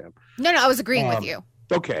you off, Sam. No, I was agreeing with you.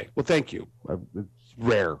 Okay, well, thank you. It's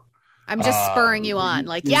rare. I'm just spurring you on.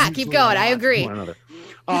 Keep going. I agree.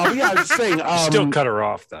 I was saying. Still cut her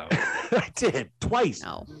off, though. I did twice.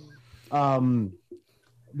 No.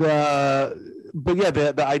 The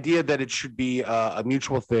idea that it should be a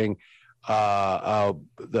mutual thing. I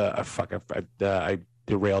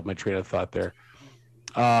derailed my train of thought there.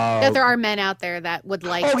 That there are men out there that would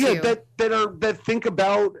like to. that think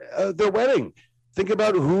about their wedding. Think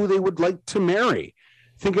about who they would like to marry.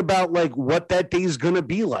 Think about what that day is going to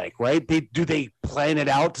be like, right? Do they plan it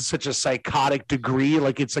out to such a psychotic degree?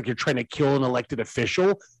 It's you're trying to kill an elected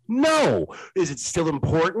official? No. Is it still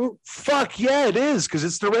important? Fuck yeah, it is, because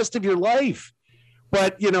it's the rest of your life.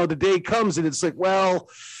 But, the day comes and it's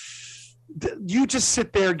you just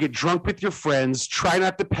sit there, get drunk with your friends, try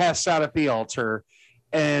not to pass out at the altar,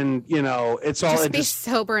 and it's all Just be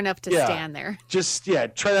sober enough to stand there. Just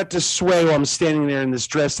try not to sway while I'm standing there in this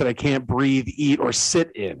dress that I can't breathe, eat, or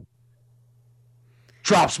sit in.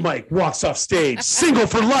 Drops mic, walks off stage, single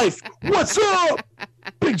for life. What's up?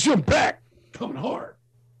 Big jump back, coming hard.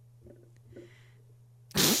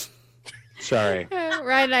 Sorry.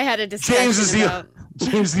 Ryan and I had a discussion. James is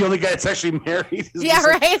the only guy that's actually married. Yeah,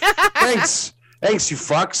 right. Thanks, you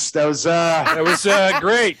fucks. That was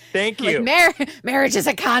great. Thank you. Marriage is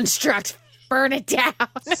a construct. Burn it down.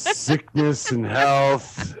 Sickness and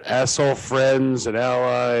health, asshole friends and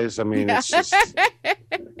allies. I mean, it's just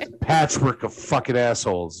patchwork of fucking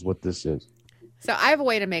assholes is what this is. So I have a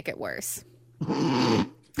way to make it worse.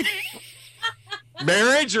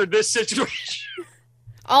 Marriage or this situation?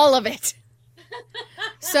 All of it.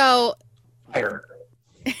 So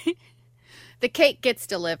the cake gets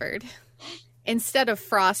delivered. Instead of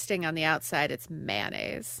frosting on the outside, it's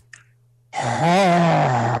mayonnaise.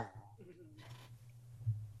 Why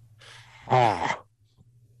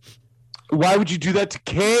would you do that to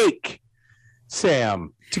cake,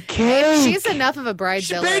 Sam? To cake? She's enough of a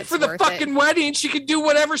bridezilla. She paid for the fucking wedding. She can do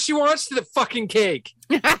whatever she wants to the fucking cake.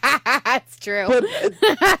 That's true. But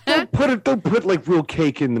don't put like real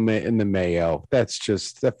cake in the mayo. That's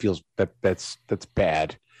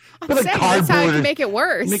bad. I'm saying that's how I can make it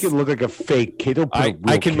worse. Make it look like a fake cake. Don't put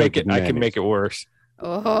I can make it worse.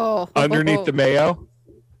 Oh, underneath the mayo,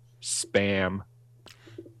 spam.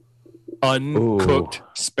 Uncooked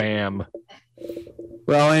spam.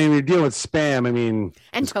 Well, I mean, you're dealing with spam. I mean,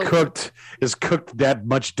 and it's cooked that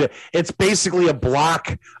much. It's basically a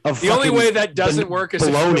block of. The only way that doesn't work is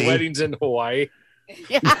if the wedding's in Hawaii.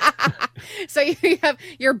 Yeah. So you have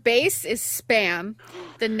your base is spam.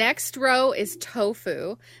 The next row is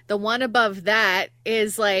tofu. The one above that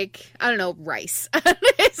is like, I don't know, rice.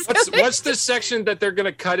 What's the section that they're going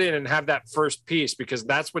to cut in and have that first piece? Because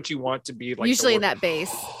that's what you want to be like. Usually in that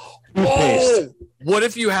base. Oh, what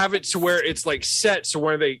if you have it to where it's like set so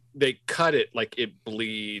where they cut it like it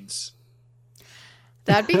bleeds?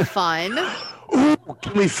 That'd be fun. Ooh,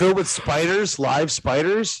 can we fill with spiders? Live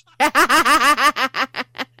spiders?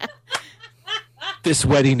 This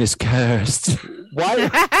wedding is cursed. Why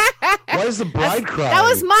is the bride crying? That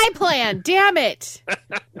was my plan. Damn it.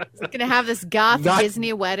 I'm gonna have this goth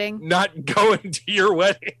Disney wedding. Not going to your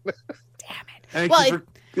wedding. Damn it.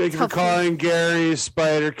 Thank you for calling Gary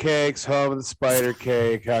Spider Cakes, home of the Spider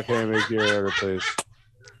Cake. How can I make your order, please?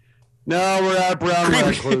 No, we're at Brown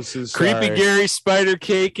Recluses. Creepy Gary Spider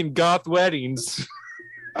Cake and goth weddings.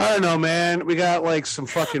 I don't know, man. We got like some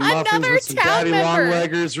fucking muffins with some daddy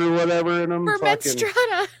long-leggers or whatever in them. For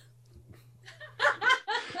Menstrata.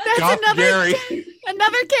 That's Goth Gary.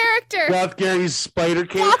 Another character. Goth Gary's Spider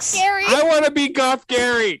Cakes. Goth Gary. I want to be Goth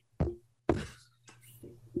Gary.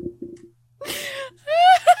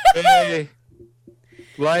 Hey,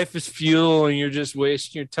 life is fuel and you're just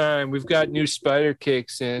wasting your time. We've got new spider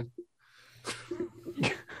cakes in.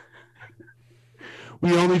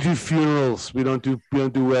 We only do funerals. We don't do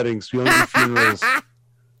weddings. We only do funerals.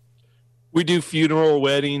 We do funeral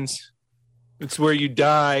weddings. It's where you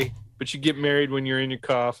die, but you get married when you're in your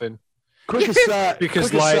coffin. Quick aside,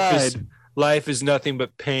 because life is nothing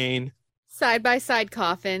but pain. Side by side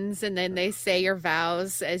coffins, and then they say your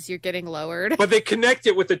vows as you're getting lowered. But they connect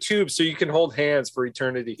it with a tube so you can hold hands for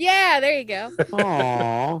eternity. Yeah, there you go.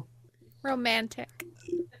 Aww. Romantic.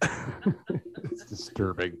 It's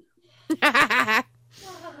disturbing.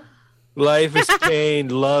 Life is pain.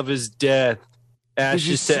 Love is death.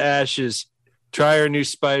 Ashes to ashes. Try our new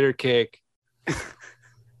spider cake.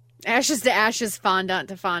 Ashes to ashes, fondant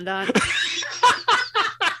to fondant.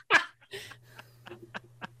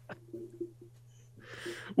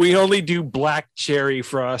 We only do black cherry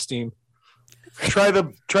frosting. Try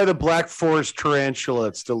the Black Forest tarantula.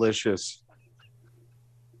 It's delicious.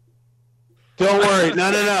 Don't worry.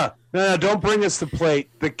 No. Don't bring us the plate.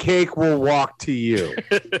 The cake will walk to you.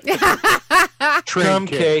 Come,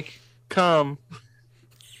 cake. Come.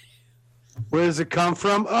 Where does it come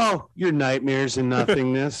from? Oh, your nightmares and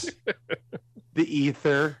nothingness. The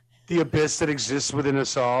ether. The abyss that exists within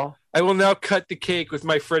us all. I will now cut the cake with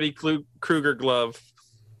my Freddy Krueger glove.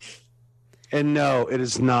 And no, it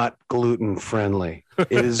is not gluten friendly.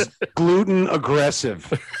 It is gluten aggressive.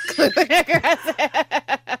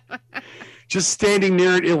 Just standing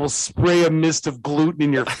near it, it will spray a mist of gluten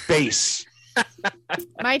in your face.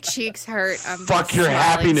 My cheeks hurt. I'm fuck your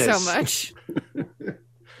happiness so much.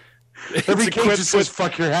 Every cake just says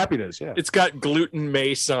 "fuck your happiness." Yeah, it's got gluten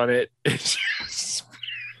mace on it.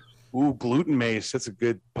 Ooh, gluten mace. That's a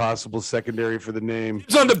good possible secondary for the name.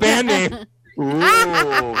 It's on the band name.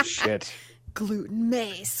 Ooh, shit. Gluten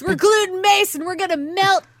mace. We're gluten mace, and we're gonna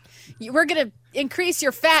melt. We're gonna increase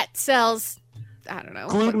your fat cells. I don't know.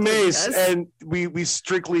 Gluten mace, does. and we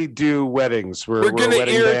strictly do weddings. We're We're gonna a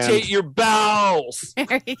wedding irritate band. your bowels.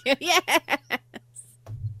 Yeah.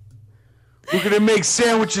 We're gonna make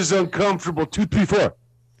sandwiches uncomfortable. 2, 3, 4.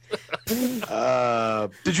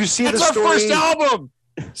 Did you see That's the our story? first album.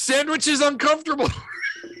 Sandwiches uncomfortable.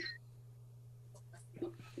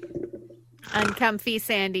 Uncomfy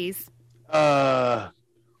Sandies.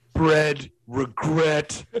 Bread,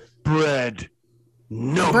 regret, bread.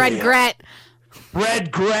 No. Bread man. gret.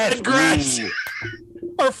 Bread, gret. Gret. Ooh.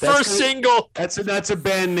 Our first good. single. That's a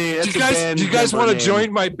band name. That's Do you guys want to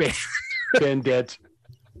join my band? Bandit.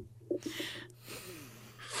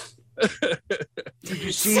 Did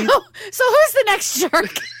you see? So who's the next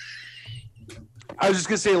shark? I was just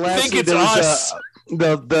gonna say. Lastly, think it's there was us.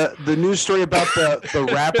 the news story about the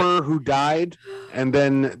rapper who died, and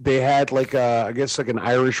then they had like I guess like an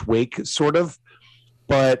Irish wake sort of,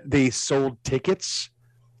 but they sold tickets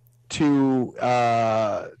to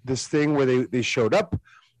this thing where they showed up,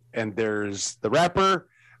 and there's the rapper,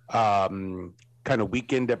 kind of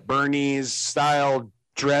Weekend at Bernie's style,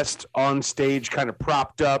 dressed on stage, kind of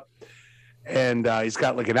propped up, and he's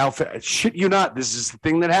got like an outfit. Shit you not, this is the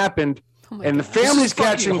thing that happened. And the family's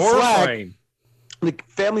catching flack. The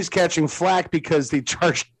family's catching flack because they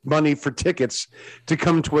charged money for tickets to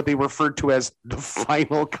come to what they referred to as the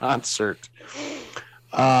final concert.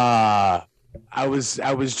 I was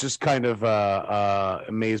just kind of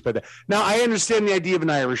amazed by that. Now I understand the idea of an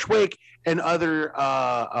Irish wake and other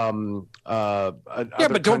But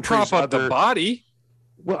don't prop up the body.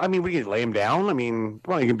 Well, I mean, we can lay him down. I mean,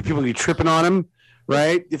 well, people can be tripping on him,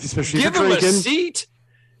 right? Especially Give if you're him drinking. a seat.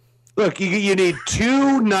 Look, you need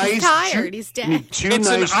two nice. He's tired. He's you need dead. two It's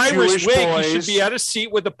nice an Irish Jewish wig. boys. He should be at a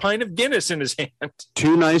seat with a pint of Guinness in his hand.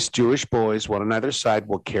 Two nice Jewish boys, one on either side,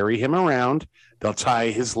 will carry him around. They'll tie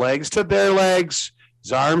his legs to their legs,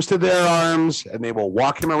 his arms to their arms, and they will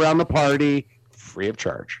walk him around the party free of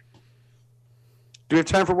charge. Do we have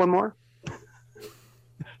time for one more?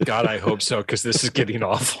 God, I hope so, because this is getting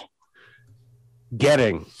awful.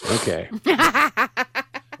 Getting. Okay.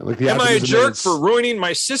 Like the Am I a optimism jerk is- for ruining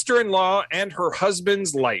my sister-in-law and her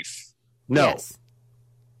husband's life? No. Yes.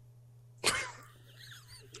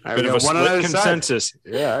 I Bit of got a one on split either side. consensus.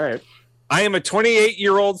 Yeah, all right. I am a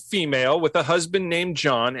 28-year-old female with a husband named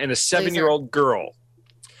John and a 7-year-old girl.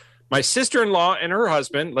 My sister-in-law and her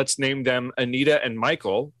husband, let's name them Anita and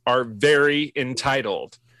Michael, are very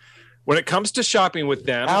entitled. When it comes to shopping with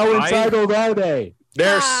them, How entitled are they?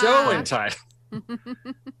 they're so entitled.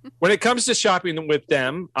 When it comes to shopping with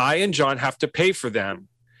them, I and John have to pay for them.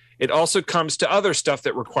 It also comes to other stuff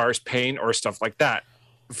that requires paying or stuff like that.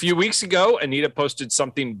 A few weeks ago, Anita posted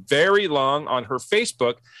something very long on her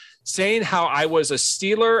Facebook saying how I was a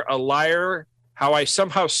stealer, a liar, how I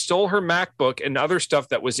somehow stole her MacBook and other stuff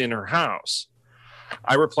that was in her house.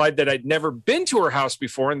 I replied that I'd never been to her house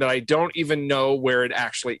before and that I don't even know where it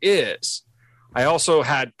actually is. I also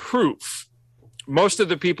had proof. Most of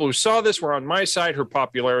the people who saw this were on my side. Her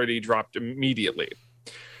popularity dropped immediately.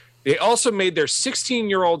 They also made their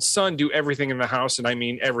 16-year-old son do everything in the house, and I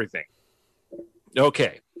mean everything.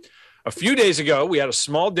 Okay. A few days ago, we had a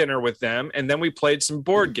small dinner with them, and then we played some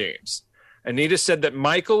board games. Anita said that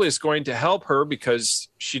Michael is going to help her because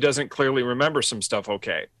she doesn't clearly remember some stuff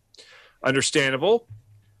okay. Understandable.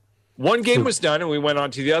 One game was done, and we went on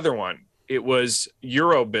to the other one. It was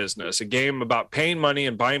Euro Business, a game about paying money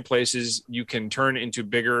and buying places you can turn into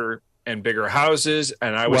bigger and bigger houses.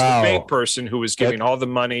 And I was Wow. the bank person who was giving all the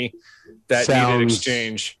money that needed Sounds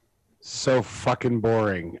exchange. So fucking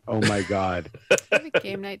boring. Oh my God. I have a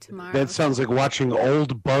game night tomorrow. That sounds like watching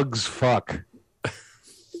old bugs fuck.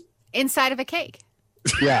 Inside of a cake.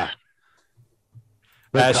 Yeah.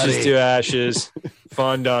 Ashes to ashes,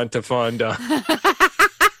 fondant to fondant.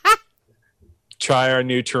 Try our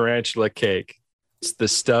new tarantula cake. It's the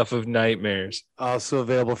stuff of nightmares. Also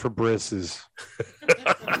available for brisses.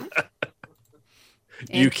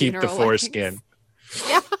 You And keep the funeral foreskin.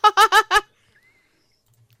 Yeah.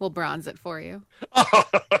 We'll bronze it for you.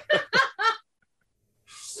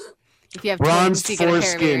 If you have Bronzed twins, you get a pair of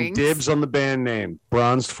foreskin. earrings. Dibs on the band name.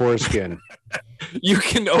 Bronzed foreskin. You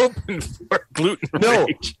can open for gluten No,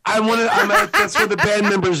 rage. that's for the band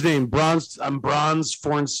member's name. I'm bronzed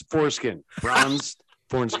foreskin. Bronzed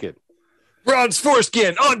foreskin. Bronze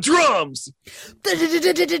foreskin on drums. Get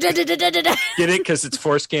it? Because it's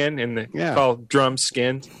foreskin and the Yeah. called drum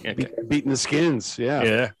skin. Okay. Beating the skins. Yeah.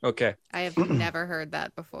 Yeah. Okay. I have never heard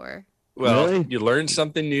that before. Well, Really? you learn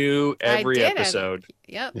something new every did. episode.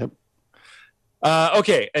 Yep. Yep.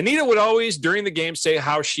 Okay. Anita would always during the game say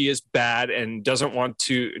how she is bad and doesn't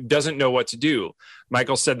know what to do.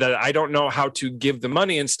 Michael said that I don't know how to give the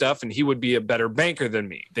money and stuff, and he would be a better banker than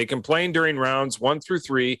me. They complained during rounds 1 through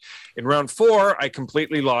 3. In round 4, I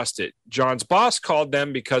completely lost it. John's boss called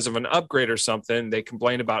them because of an upgrade or something. They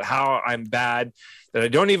complained about how I'm bad, that I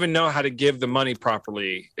don't even know how to give the money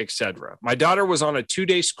properly, etc. My daughter was on a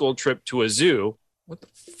 2-day school trip to a zoo. What the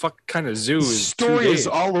fuck kind of zoo The is 2 story days? is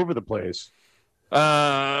all over the place.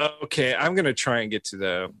 Okay, I'm gonna try and get to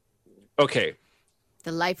the. Okay,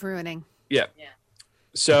 The life ruining. yeah.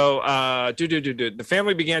 So, the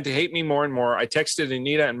family began to hate me more and more. I texted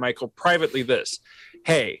Anita and Michael privately this: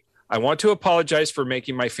 "Hey, I want to apologize for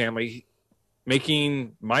making my family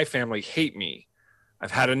hate me.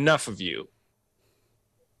 I've had enough of you."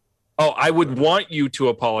 Oh, I would want you to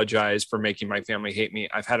apologize for making my family hate me.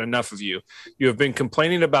 I've had enough of you. You have been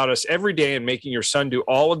complaining about us every day and making your son do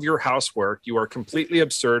all of your housework. You are completely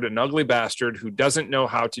absurd, an ugly bastard who doesn't know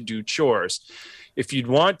how to do chores. If you'd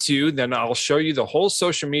want to, then I'll show you the whole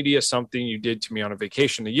social media something you did to me on a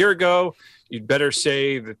vacation a year ago. You'd better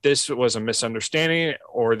say that this was a misunderstanding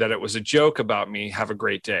or that it was a joke about me. Have a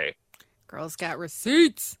great day. Girls got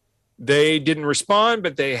receipts. They didn't respond,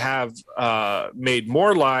 but they have made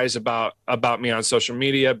more lies about me on social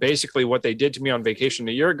media. Basically, what they did to me on vacation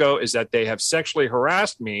a year ago is that they have sexually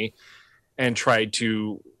harassed me and tried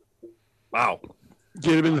to,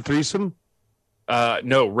 Get him in the threesome?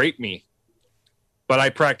 no, rape me. But I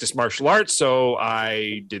practiced martial arts, so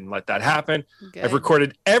I didn't let that happen. Good. I've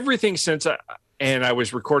recorded everything since, and I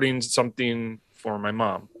was recording something for my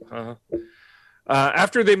mom.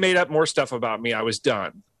 After they made up more stuff about me, I was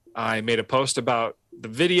done. I made a post about the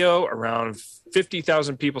video. Around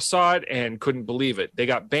 50,000 people saw it and couldn't believe it. They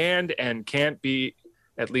got banned and can't be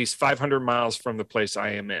at least 500 miles from the place I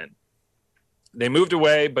am in. They moved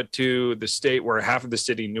away, but to the state where half of the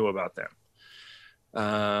city knew about them.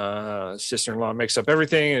 Sister-in-law makes up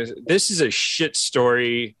everything. This is a shit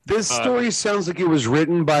story. This story sounds like it was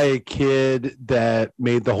written by a kid that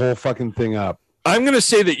made the whole fucking thing up. I'm going to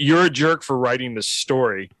say that you're a jerk for writing this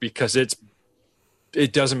story because it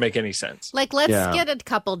doesn't make any sense. Like, let's Yeah. get a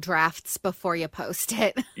couple drafts before you post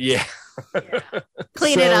it. Yeah.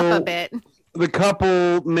 Clean it up So- a bit. The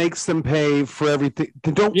couple makes them pay for everything.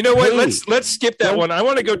 They don't. You know what? pay. Let's skip that Don't- one. I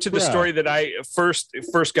want to go to the Yeah. story that I first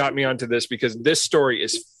got me onto this because this story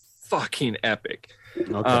is fucking epic.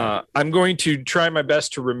 Okay. I'm going to try my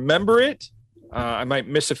best to remember it. I might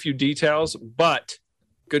miss a few details, but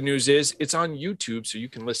good news is it's on YouTube, so you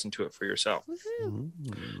can listen to it for yourself.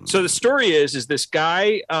 So the story is this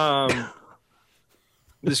guy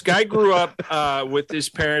grew up with his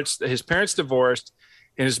parents. His parents divorced,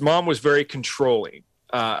 and his mom was very controlling.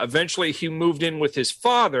 Eventually, he moved in with his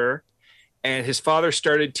father, and his father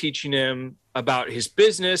started teaching him about his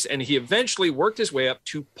business, and he eventually worked his way up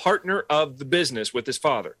to partner of the business with his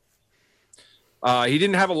father. He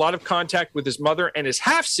didn't have a lot of contact with his mother and his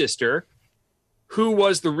half-sister, who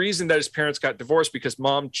was the reason that his parents got divorced because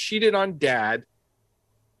mom cheated on dad,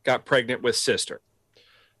 got pregnant with sister.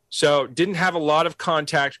 So didn't have a lot of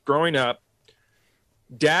contact growing up.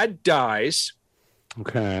 Dad dies.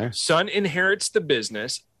 Okay. Son inherits the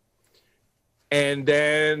business. And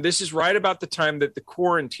then this is right about the time that the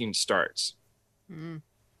quarantine starts.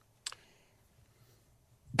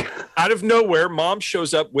 Out of nowhere, mom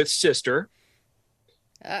shows up with sister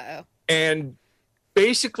Uh-oh. and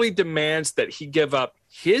basically demands that he give up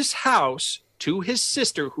his house to his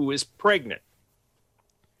sister who is pregnant.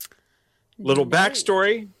 Little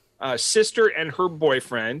backstory, sister and her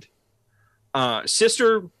boyfriend.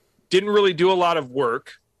 Sister didn't really do a lot of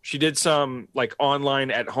work. She did some like online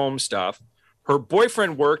at home stuff. Her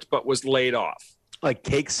boyfriend worked but was laid off. Like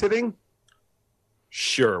cake sitting?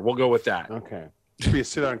 Sure, we'll go with that. Okay. So you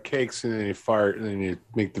sit on cakes and then you fart and then you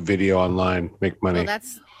make the video online, make money. Well,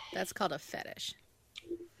 that's called a fetish.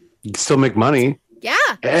 You can still make money. Yeah.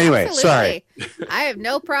 Anyway, absolutely. I have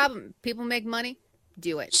no problem. People make money.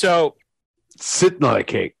 Do it. So Sitting on a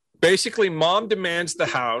cake. basically, mom demands the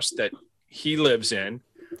house that he lives in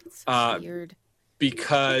It's weird.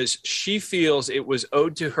 because she feels it was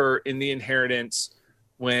owed to her in the inheritance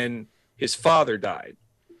when his father died.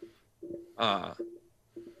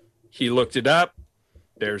 He looked it up.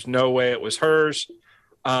 There's no way it was hers.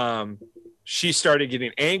 She started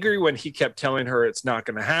getting angry when he kept telling her it's not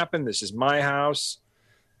going to happen. This is my house.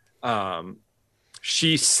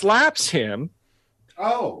 She slaps him.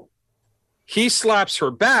 Oh. He slaps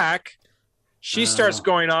her back. She starts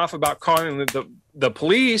going off about calling the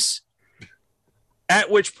police. At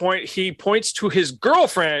which point he points to his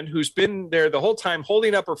girlfriend, who's been there the whole time,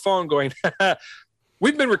 holding up her phone, going,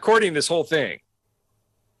 "We've been recording this whole thing."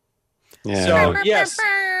 Yeah. So yes,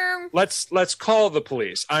 let's call the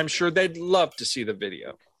police. I'm sure they'd love to see the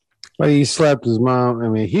video. Well, he slept his mom. I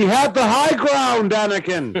mean, he had the high ground,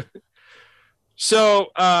 Anakin.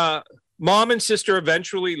 So mom and sister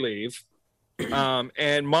eventually leave,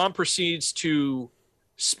 and mom proceeds to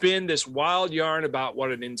spin this wild yarn about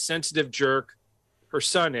what an insensitive jerk her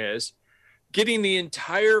son is, getting the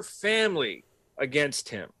entire family against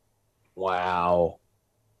him. Wow.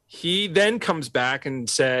 He then comes back and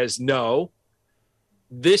says, "No,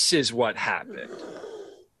 this is what happened."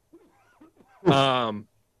 And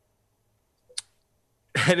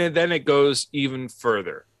then it goes even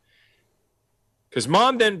further. Because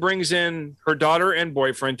mom then brings in her daughter and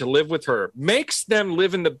boyfriend to live with her, makes them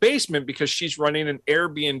live in the basement because she's running an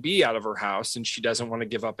Airbnb out of her house and she doesn't want to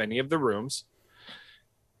give up any of the rooms.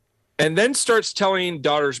 And then starts telling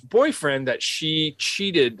daughter's boyfriend that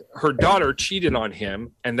her daughter cheated on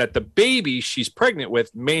him, and that the baby she's pregnant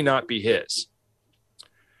with may not be his.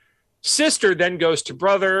 Sister then goes to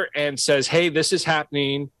brother and says, "Hey, this is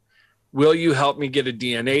happening. Will you help me get a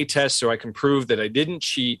DNA test so I can prove that I didn't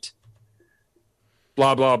cheat?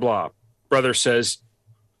 Blah, blah, blah." Brother says,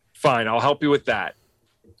 "Fine, I'll help you with that."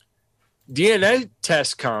 DNA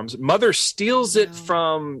test comes. Mother steals it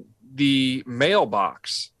from the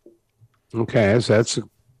mailbox. Okay, so that's a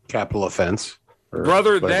capital offense.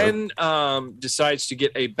 Brother then decides to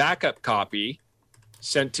get a backup copy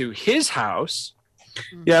sent to his house.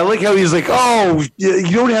 Yeah, I like how he's like, "Oh,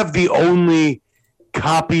 you don't have the only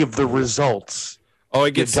copy of the results." Oh,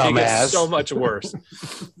 it gets so much worse.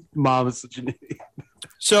 Mom is such an idiot.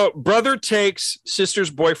 So brother takes sister's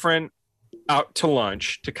boyfriend out to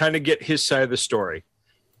lunch to kind of get his side of the story.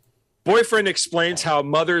 Boyfriend explains how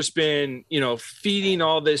mother's been, feeding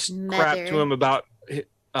all this crap to him about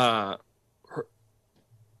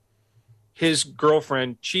his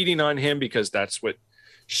girlfriend cheating on him because that's what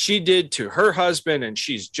she did to her husband and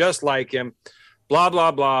she's just like him, blah,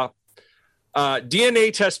 blah, blah.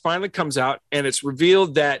 DNA test finally comes out and it's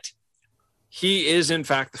revealed that he is, in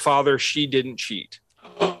fact, the father. She didn't cheat.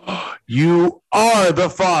 You are the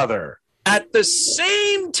father. At the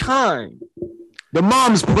same time, the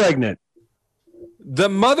mom's pregnant. The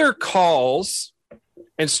mother calls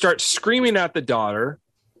and starts screaming at the daughter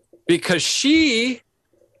because she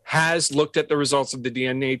has looked at the results of the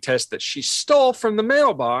DNA test that she stole from the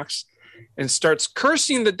mailbox and starts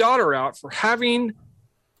cursing the daughter out for having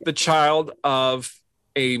the child of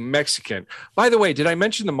a Mexican. By the way, did I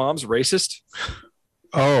mention the mom's racist?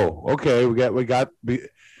 Oh, okay.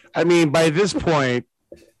 I mean, by this point,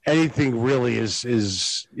 anything really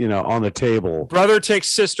is on the table. Brother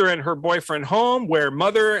takes sister and her boyfriend home, where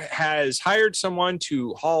mother has hired someone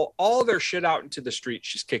to haul all their shit out into the street.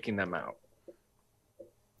 She's kicking them out.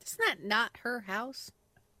 Isn't that not her house?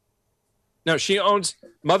 No,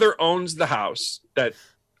 mother owns the house that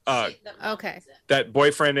okay. that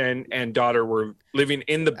boyfriend and daughter were living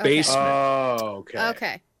in the basement. Oh, okay.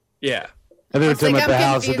 Okay. Yeah. And they were talking like, about the I'm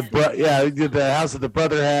house that the house that the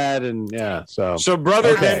brother had, and So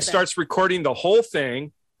brother then starts recording the whole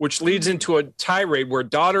thing, which leads into a tirade where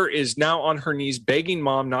daughter is now on her knees begging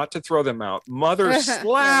mom not to throw them out. Mother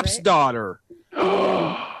slaps daughter.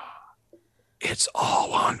 It's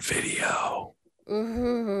all on video.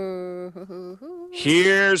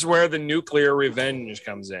 Here's where the nuclear revenge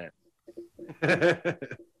comes in.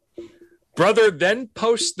 Brother then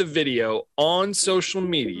posts the video on social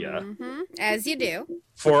media. As you do.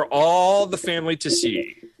 For all the family to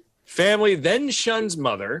see. Family then shuns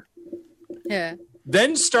mother. Yeah.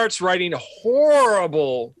 Then starts writing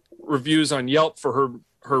horrible reviews on Yelp for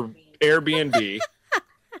her Airbnb.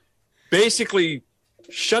 Basically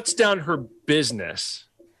shuts down her business.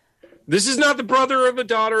 This is not the brother or the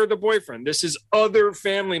daughter or the boyfriend. This is other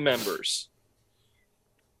family members.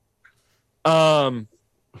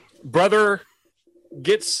 Brother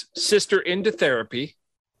gets sister into therapy.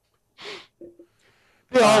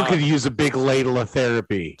 They all could use a big ladle of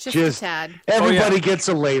therapy. Just a tad. Everybody gets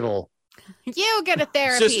a ladle. You get a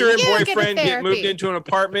therapy. Sister and you boyfriend get moved into an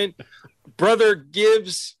apartment. Brother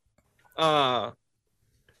gives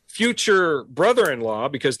future brother-in-law,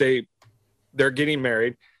 because they're getting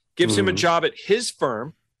married, gives him a job at his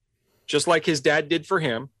firm, just like his dad did for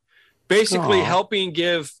him, basically helping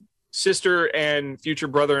give sister and future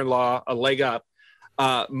brother-in-law a leg up.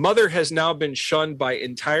 Mother has now been shunned by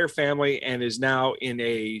entire family and is now in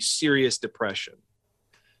a serious depression.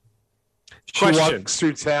 She walks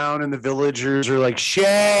through town and the villagers are like,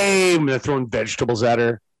 shame. They're throwing vegetables at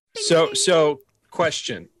her. So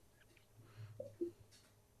question.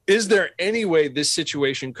 Is there any way this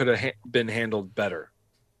situation could have been handled better?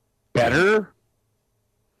 Better?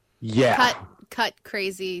 Yeah. Cut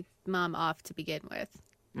crazy mom off to begin with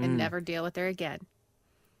and never deal with her again.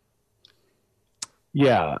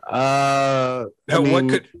 Yeah. Now,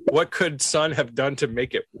 what could son have done to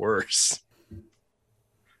make it worse?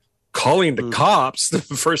 Calling the cops the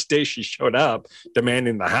first day she showed up,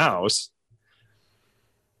 demanding the house.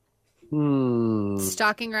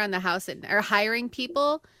 Stalking around the house or hiring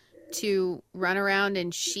people to run around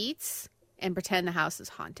in sheets and pretend the house is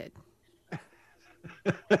haunted.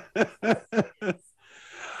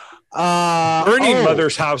 Burning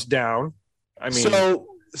mother's house down. I mean,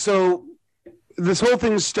 so this whole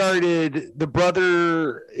thing started. The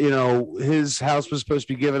brother, his house was supposed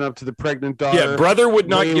to be given up to the pregnant daughter. Yeah, brother would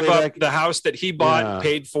not give up the house that he bought and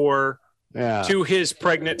paid for Yeah. to his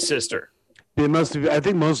pregnant sister. It must have, I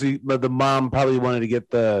think mostly, but the mom probably wanted to get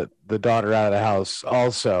the daughter out of the house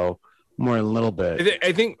also, more a little bit.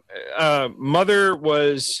 I think mother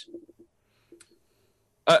was,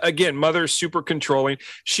 again, mother's super controlling.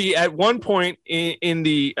 She, at one point in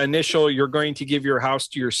the initial, you're going to give your house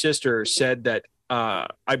to your sister, said that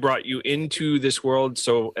I brought you into this world.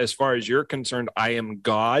 So as far as you're concerned, I am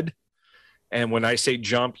God. And when I say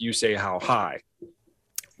jump, you say how high.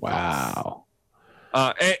 Wow.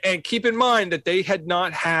 And keep in mind that they had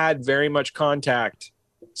not had very much contact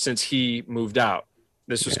since he moved out.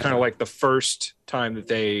 This was kind of like the first time that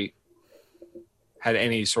they had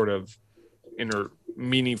any sort of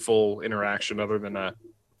meaningful interaction other than a,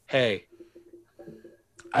 hey.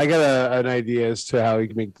 I got an idea as to how we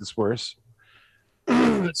can make this worse.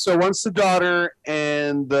 So once the daughter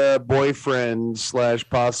and the boyfriend /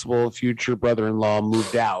 possible future brother-in-law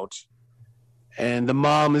moved out, and the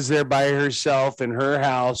mom is there by herself in her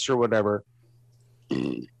house or whatever,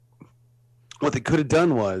 what they could have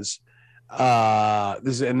done was,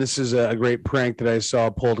 this is a great prank that I saw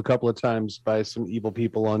pulled a couple of times by some evil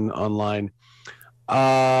people online.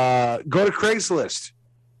 Go to Craigslist.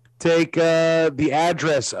 Take the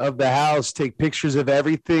address of the house. Take pictures of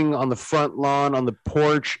everything on the front lawn, on the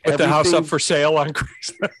porch. Put the house up for sale on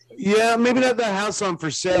Craigslist. Yeah, maybe not the house on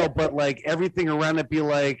for sale, but like everything around it be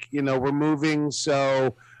like, we're moving.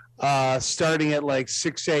 So starting at like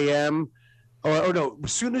 6 a.m. Or no,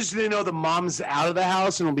 as soon as they know the mom's out of the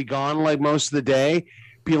house and will be gone like most of the day,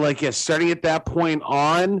 be like, yes, starting at that point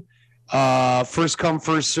on, first come,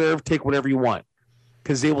 first serve, take whatever you want.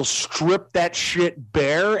 Because they will strip that shit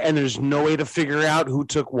bare and there's no way to figure out who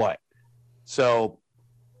took what. So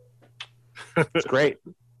it's great.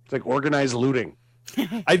 It's like organized looting.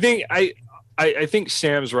 I think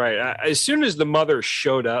Sam's right. As soon as the mother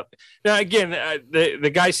showed up, now again,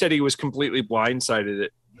 the guy said he was completely blindsided,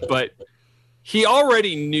 but he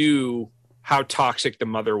already knew how toxic the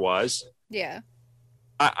mother was. Yeah.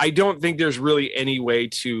 I don't think there's really any way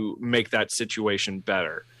to make that situation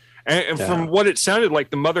better. And from what it sounded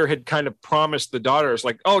like, the mother had kind of promised the daughter, it's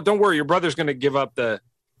like, oh, don't worry, your brother's going to give up the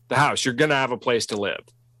house. You're going to have a place to live.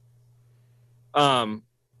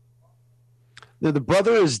 No, the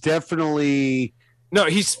brother is definitely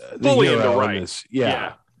he's fully in the right. This.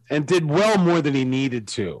 Yeah. And did well more than he needed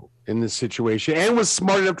to in this situation, and was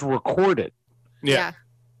smart enough to record it. Yeah.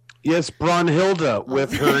 Yes, Brunhilde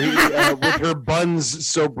with her with her buns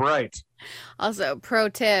so bright. Also, pro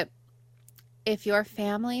tip: if your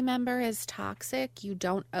family member is toxic, you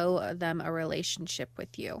don't owe them a relationship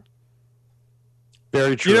with you.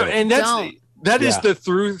 Very true. And that is the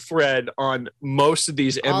through thread on most of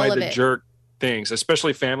these Am I the Jerk things,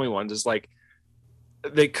 especially family ones, is like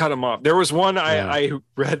they cut them off. There was one I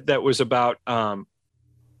read that was about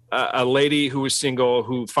a lady who was single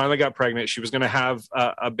who finally got pregnant. She was going to have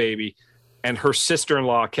a baby, and her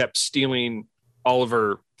sister-in-law kept stealing all of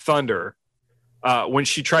her thunder. When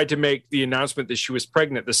she tried to make the announcement that she was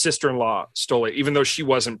pregnant, the sister-in-law stole it, even though she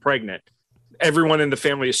wasn't pregnant. Everyone in the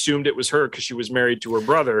family assumed it was her because she was married to her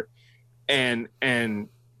brother, and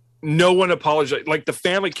no one apologized. Like the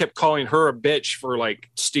family kept calling her a bitch for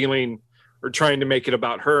like stealing or trying to make it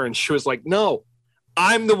about her, and she was like, "No,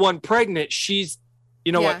 I'm the one pregnant. She's,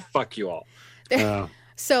 what? Fuck you all."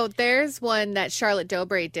 So there's one that Charlotte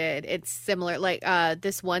Dobray did. It's similar. Like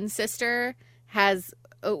this one sister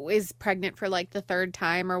is pregnant for like the third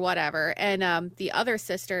time or whatever, and the other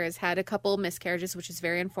sister has had a couple miscarriages, which is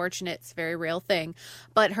very unfortunate. It's a very real thing,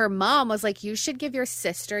 but her mom was like, you should give your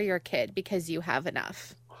sister your kid because you have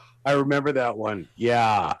enough. I remember that one.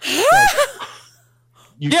 Yeah.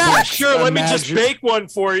 Sure, let me just bake one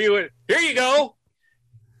for you, and here you go.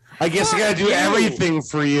 I guess I gotta do everything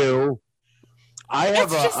for you. I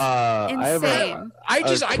can't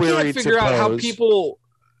figure out how people,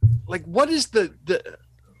 like, what is the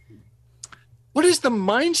what is the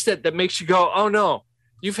mindset that makes you go, oh no,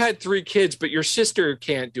 you've had 3 kids, but your sister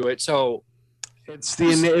can't do it. So it's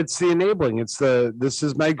the enabling. This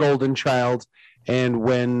is my golden child. And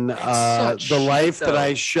when the life that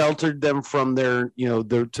I sheltered them from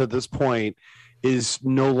to this point is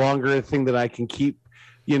no longer a thing that I can keep,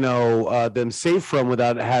 them safe from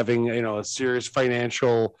without having, a serious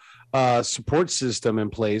financial support system in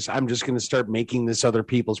place, I'm just going to start making this other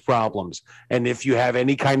people's problems. And if you have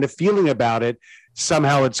any kind of feeling about it,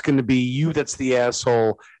 somehow it's going to be you that's the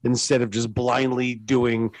asshole instead of just blindly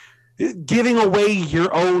giving away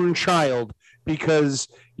your own child because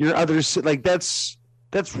your others, like that's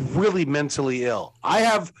really mentally ill. I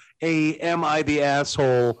have am I the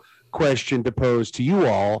asshole question to pose to you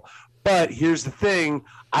all, but here's the thing.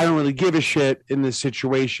 I don't really give a shit in this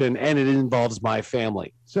situation, and it involves my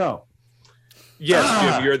family. So, yes,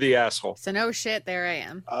 Jim, you're the asshole. So no shit, there I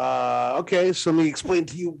am. Okay, so let me explain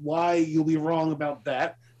to you why you'll be wrong about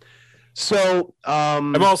that. So,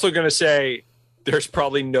 I'm also going to say there's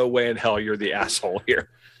probably no way in hell you're the asshole here.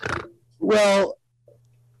 Well,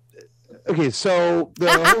 okay, so the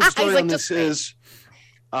whole story on this is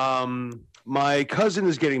my cousin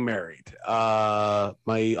is getting married.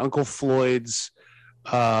 My Uncle Floyd's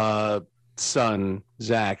son,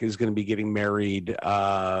 Zach, is going to be getting married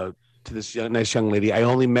to this nice young lady. I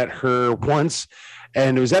only met her once,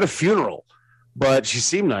 and it was at a funeral, but she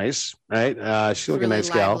seemed nice, right? She's like a nice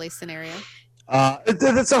gal. Lively scenario.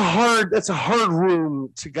 That's a hard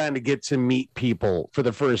room to kind of get to meet people for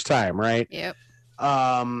the first time, right? Yep.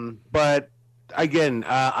 But again,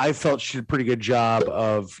 I felt she did a pretty good job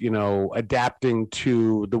of, adapting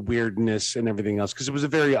to the weirdness and everything else because it was a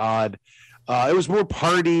very odd. It was more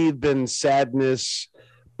party than sadness,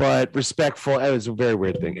 but respectful. It was a very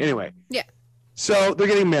weird thing. Anyway. Yeah. So they're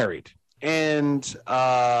getting married, and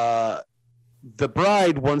the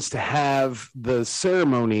bride wants to have the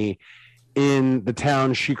ceremony in the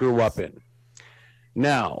town she grew up in.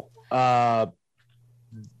 Now,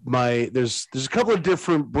 there's a couple of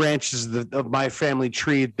different branches of my family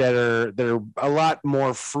tree that are a lot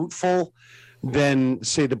more fruitful than,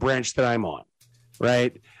 say, the branch that I'm on,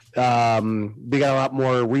 right? They got a lot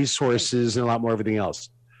more resources and a lot more everything else.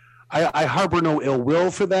 I harbor no ill will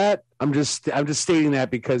for that. I'm just stating that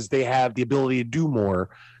because they have the ability to do more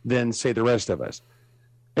than, say, the rest of us.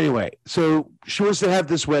 Anyway, so she wants to have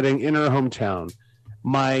this wedding in her hometown.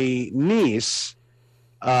 My niece,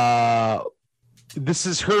 this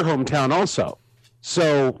is her hometown also.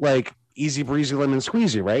 So, like, easy breezy lemon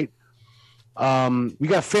squeezy, right? We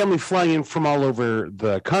got family flying in from all over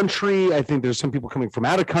the country. I think there's some people coming from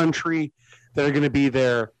out of country that are going to be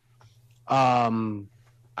there.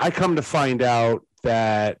 I come to find out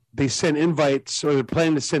that they sent invites, or they're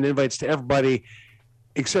planning to send invites to everybody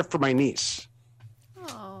except for my niece.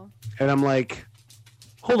 Oh. And I'm like,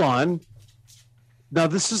 hold on. Now,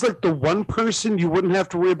 this is like the one person you wouldn't have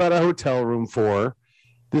to worry about a hotel room for.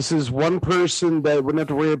 This is one person that wouldn't have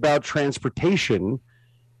to worry about transportation.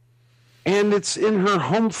 And it's in her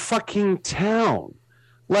home fucking town.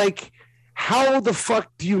 Like, how the fuck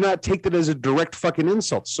do you not take that as a direct fucking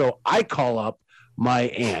insult? So I call up my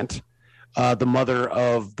aunt, the mother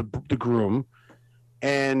of the groom,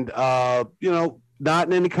 and, not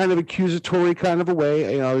in any kind of accusatory kind of a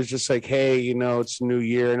way. I was just like, hey, it's a new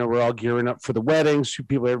year. I know we're all gearing up for the wedding.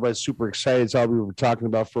 Everybody's super excited. It's all we were talking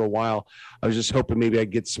about for a while. I was just hoping maybe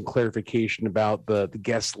I'd get some clarification about the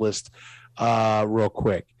guest list real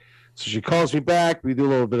quick. So she calls me back. We do a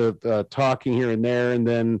little bit of talking here and there. And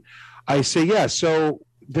then I say, yeah, so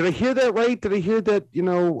did I hear that right? Did I hear that,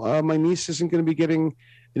 my niece isn't going to be getting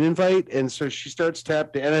an invite? And so she starts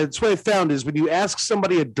tapping. And that's what I found is when you ask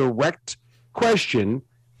somebody a direct question,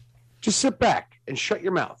 just sit back and shut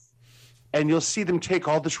your mouth. And you'll see them take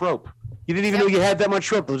all this rope. You didn't even know you had that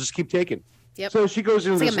much rope. They'll just keep taking. Yep. So she goes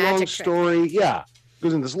into this long story. Yeah.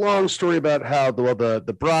 Goes into this long story about how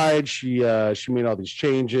the bride, she made all these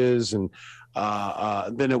changes. And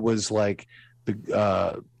then it was like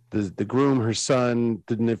the groom, her son,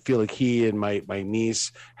 didn't feel like he and my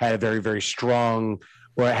niece had a very, very strong,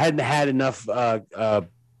 or hadn't had enough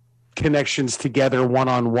connections together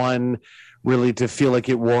one-on-one really to feel like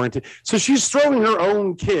it warranted. So she's throwing her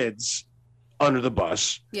own kids under the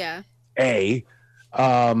bus. Yeah. And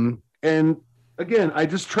again, I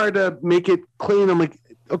just try to make it clean. I'm like,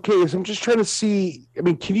 okay, so I'm just trying to see. I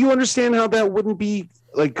mean, can you understand how that wouldn't be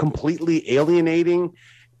like completely alienating?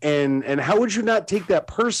 And how would you not take that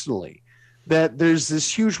personally? That there's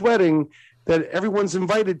this huge wedding that everyone's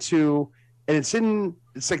invited to, and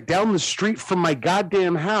it's like down the street from my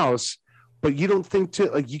goddamn house, but you don't think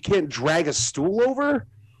you can't drag a stool over?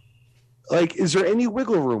 like, is there any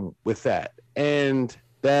wiggle room with that? And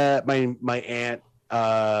that my aunt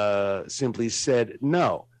simply said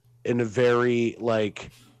no in a very like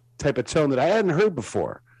type of tone that I hadn't heard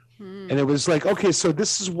before. And it was like, okay, so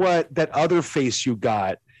this is what that other face you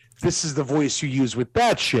got. This is the voice you use with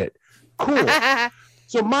that shit. Cool.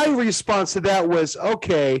 So my response to that was,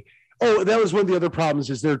 okay. Oh, that was one of the other problems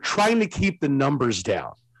is they're trying to keep the numbers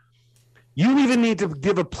down. You don't even need to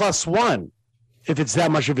give a +1 if it's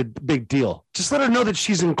that much of a big deal. Just let her know that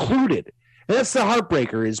she's included. And that's the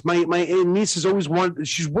heartbreaker is my niece has always wanted,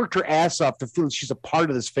 she's worked her ass off to feel that she's a part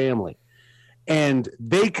of this family. And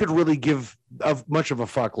they could really give much of a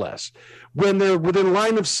fuck less. When they're within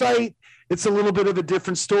line of sight, it's a little bit of a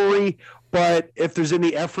different story. But if there's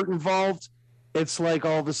any effort involved, it's like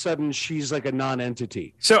all of a sudden she's like a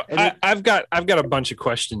non-entity. So I've got a bunch of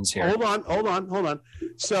questions here. Hold on.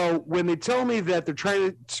 So when they tell me that they're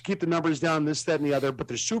trying to keep the numbers down, this, that, and the other, but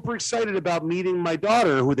they're super excited about meeting my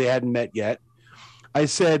daughter, who they hadn't met yet, I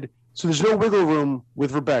said, so there's no wiggle room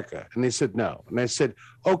with Rebecca? And they said no. And I said,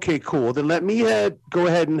 okay, cool. Then let me go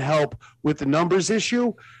ahead and help with the numbers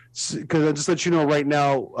issue, because I'll just let you know right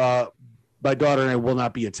now, my daughter and I will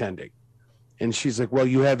not be attending. And she's like, well,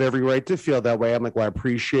 you have every right to feel that way. I'm like, well, I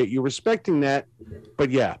appreciate you respecting that.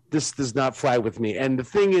 But yeah, this does not fly with me. And the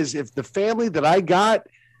thing is, if the family that I got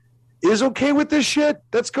is okay with this shit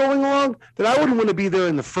that's going along, then I wouldn't want to be there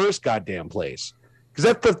in the first goddamn place.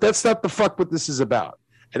 Because that's not the fuck what this is about.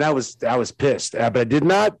 And I was pissed. But I did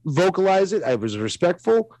not vocalize it. I was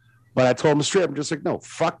respectful. But I told him straight, I'm just like, no,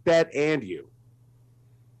 fuck that and you.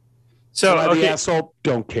 So the asshole,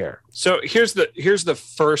 don't care. So here's the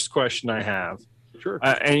first question I have. Sure.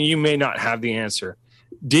 And you may not have the answer.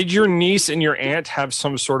 Did your niece and your aunt have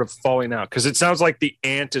some sort of falling out? Because it sounds like the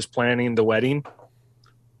aunt is planning the wedding.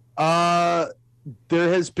 There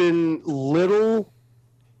has been little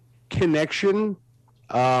connection.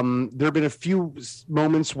 There have been a few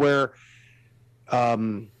moments where,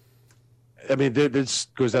 this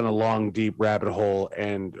goes down a long, deep rabbit hole,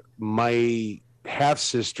 and my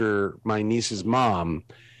half-sister, my niece's mom,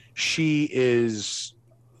 she is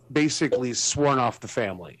basically sworn off the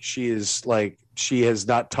family. She has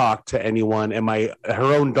not talked to anyone, and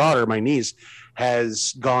her own daughter, my niece,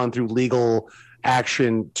 has gone through legal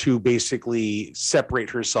action to basically separate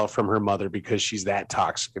herself from her mother because she's that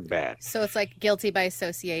toxic and bad. So it's like guilty by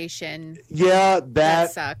association. Yeah, that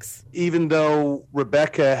sucks. Even though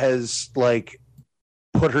Rebecca has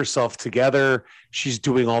put herself together, she's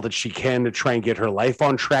doing all that she can to try and get her life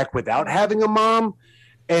on track without having a mom.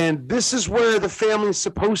 And this is where the family's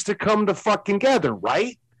supposed to come to fucking together,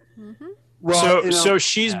 right? Mm-hmm. Well, so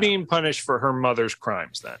she's being punished for her mother's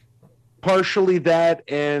crimes then. Partially that,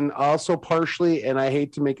 and also partially, and I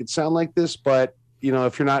hate to make it sound like this, but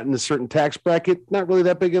if you're not in a certain tax bracket, not really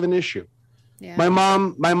that big of an issue. Yeah. My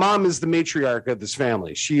mom is the matriarch of this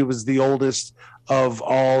family. She was the oldest of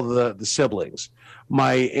all the siblings.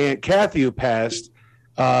 My Aunt Kathy, who passed,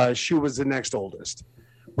 she was the next oldest.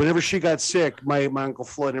 Whenever she got sick, my Uncle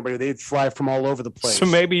Floyd and everybody, they'd fly from all over the place. So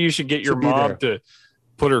maybe you should get your mom to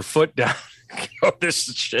put her foot down. This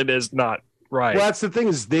shit is not right. Well, that's the thing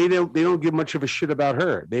is they don't give much of a shit about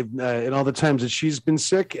her. They've in all the times that she's been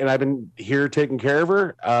sick and I've been here taking care of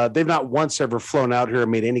her, they've not once ever flown out here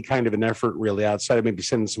and made any kind of an effort really outside of maybe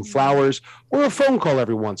sending some flowers or a phone call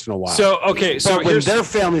every once in a while. So okay, but so when their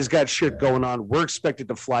family's got shit going on, we're expected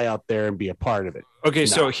to fly out there and be a part of it. Okay,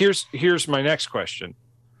 so here's my next question.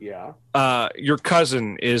 Yeah. Your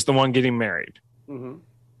cousin is the one getting married. Mm-hmm.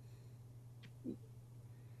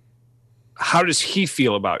 How does he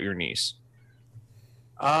feel about your niece?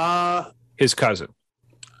 His cousin.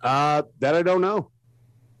 That I don't know.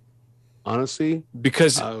 Honestly,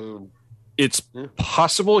 because it's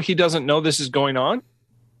possible he doesn't know this is going on.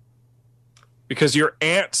 Because your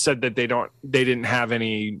aunt said that they didn't have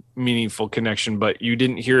any meaningful connection, but you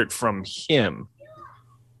didn't hear it from him.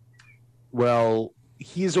 Well,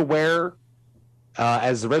 he's aware,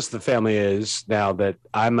 as the rest of the family is now that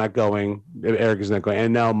I'm not going, Eric is not going,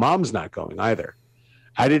 and now Mom's not going either.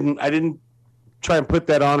 I didn't try and put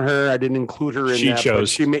that on her. I didn't include her in she that. Chose.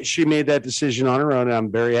 She made that decision on her own, and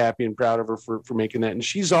I'm very happy and proud of her for making that. And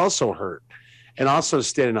she's also hurt, and also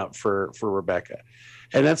standing up for Rebecca.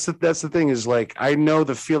 And that's the thing is I know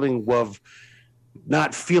the feeling of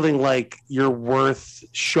not feeling like you're worth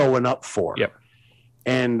showing up for. Yep.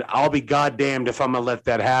 And I'll be goddamned if I'm gonna let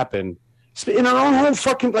that happen. In our own home,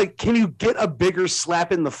 fucking can you get a bigger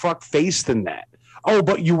slap in the fuck face than that? Oh,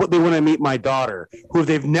 but they want to meet my daughter, who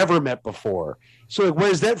they've never met before. So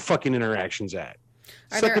where's that fucking interactions at?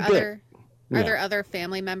 Are there other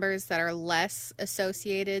family members that are less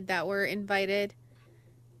associated that were invited?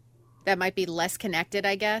 that might be less connected,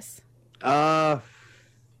 I guess? I'm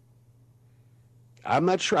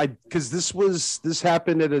not sure. Because this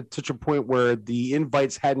happened at such a point where the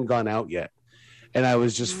invites hadn't gone out yet, and I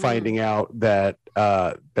was just finding out that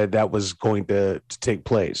that was going to take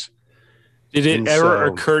place. Did it ever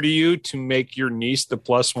occur to you to make your niece the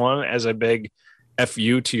plus one as a big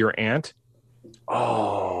FU to your aunt?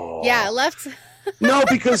 Oh, yeah, left. No,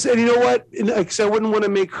 because and you know what? Because I wouldn't want to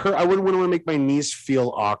make her. I wouldn't want to make my niece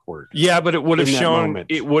feel awkward. Yeah, but it would have shown.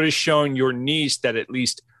 It would have shown your niece that at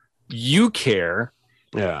least you care.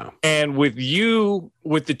 Yeah. And with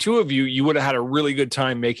the two of you, you would have had a really good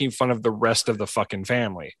time making fun of the rest of the fucking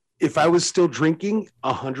family. If I was still drinking,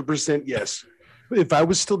 100% yes. If I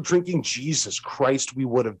was still drinking, Jesus Christ, we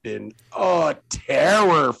would have been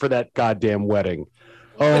terror for that goddamn wedding.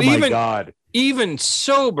 Oh my God. Even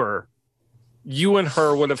sober, you and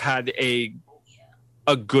her would have had a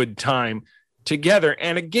good time together.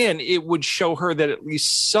 And again, it would show her that at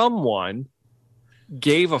least someone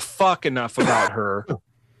gave a fuck enough about her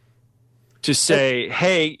to say,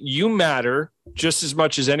 hey, you matter just as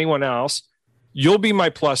much as anyone else. You'll be my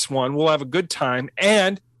plus one. We'll have a good time.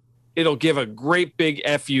 And it'll give a great big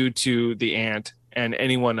FU to the aunt and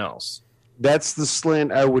anyone else. That's the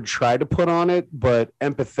slant I would try to put on it, but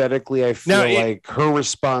empathetically, I feel like her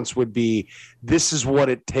response would be, this is what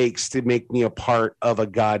it takes to make me a part of a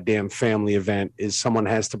goddamn family event, is someone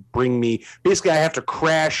has to bring me. Basically, I have to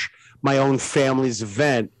crash my own family's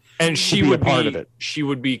event, and she would would be a part of it. She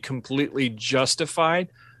would be completely justified.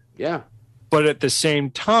 Yeah. But at the same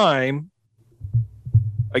time,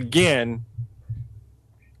 again,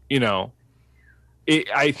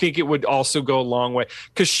 I think it would also go a long way,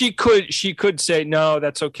 because she could say, no,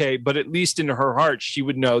 that's okay. But at least in her heart, she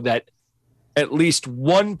would know that at least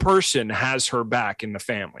one person has her back in the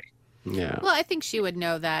family. Yeah. Well, I think she would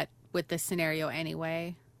know that with this scenario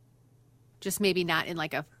anyway. Just maybe not in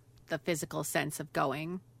like the physical sense of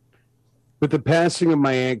going. With the passing of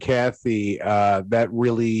my Aunt Kathy, that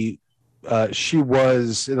really, she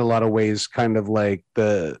was in a lot of ways kind of like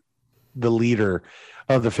the leader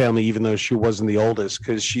of the family, even though she wasn't the oldest,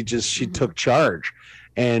 because she took charge,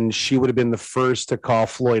 and she would have been the first to call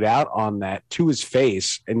Floyd out on that to his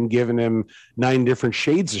face and given him 9 different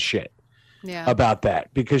shades of shit about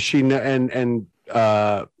that, because she and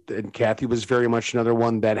Kathy was very much another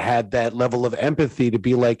one that had that level of empathy to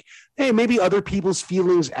be like, hey, maybe other people's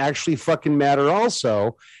feelings actually fucking matter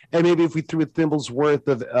also, and maybe if we threw a thimble's worth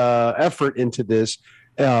of effort into this,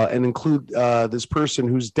 and include this person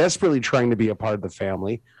who's desperately trying to be a part of the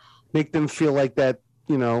family, make them feel like that,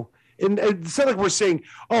 and it's not like we're saying,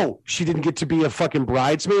 oh, she didn't get to be a fucking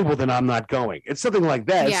bridesmaid, well, then I'm not going. It's something like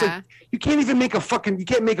that. Yeah. It's like, you can't even make you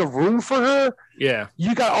can't make a room for her. Yeah.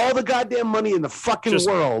 You got all the goddamn money in the fucking Just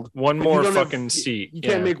world. One more fucking seat. You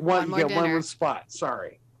can't make one. You get dinner. one spot.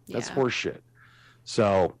 Sorry. That's Yeah. horseshit.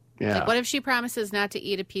 So, yeah. Like, what if she promises not to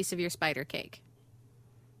eat a piece of your spider cake?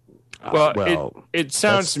 Well, it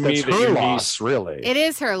sounds to me that's that her your loss, niece, really. It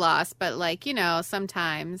is her loss, but like,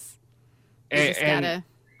 sometimes you just and gotta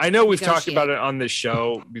I know we've talked negotiate. about it on this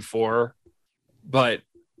show before, but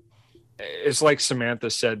it's like Samantha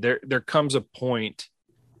said, there comes a point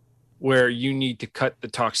where you need to cut the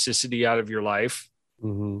toxicity out of your life.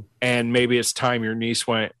 Mm-hmm. And maybe it's time your niece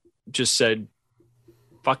just said,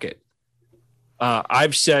 fuck it.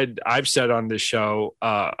 I've said on this show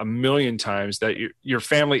a million times that your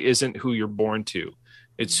family isn't who you're born to.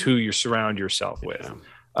 It's who you surround yourself with.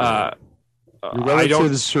 Your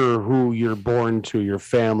relatives are who you're born to. Your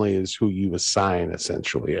family is who you assign,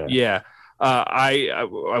 essentially. Yeah.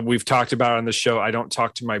 We've talked about on the show. I don't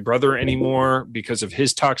talk to my brother anymore because of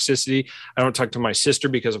his toxicity. I don't talk to my sister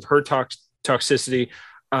because of her toxicity.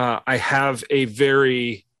 I have a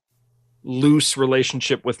very loose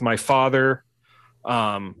relationship with my father,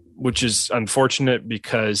 which is unfortunate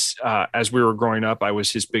because as we were growing up, I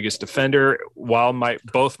was his biggest defender, while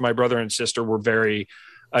both my brother and sister were very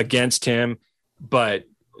against him. But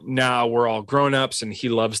now we're all grown-ups and he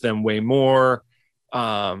loves them way more.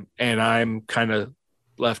 And I'm kind of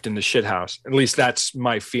left in the shit house. At least that's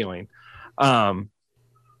my feeling. But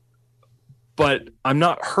I'm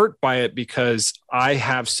not hurt by it because I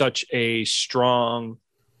have such a strong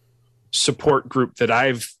support group that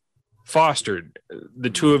I've fostered. The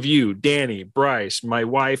two of you, Danny, Bryce, my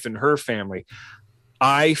wife and her family.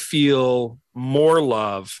 I feel more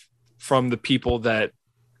love from the people that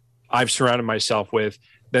I've surrounded myself with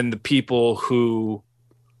than the people who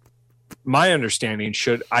my understanding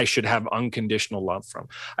I should have unconditional love from.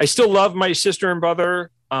 I still love my sister and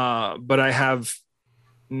brother, but I have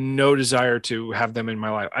no desire to have them in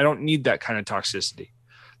my life. I don't need that kind of toxicity.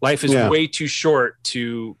 Life is Yeah. way too short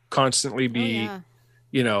to constantly be,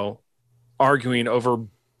 arguing over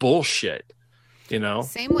bullshit,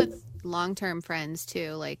 Same with long-term friends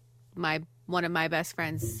too. Like one of my best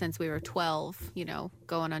friends since we were 12,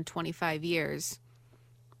 going on 25 years.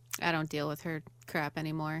 I don't deal with her crap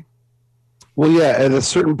anymore. Well, yeah, at a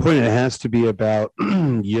certain point, it has to be about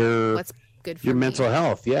your What's good for your me. mental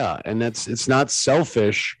health. Yeah, and it's not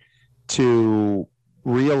selfish to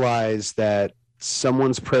realize that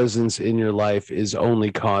someone's presence in your life is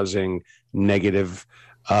only causing a negative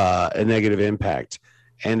impact,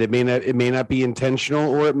 and it may not be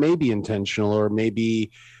intentional, or it may be intentional, or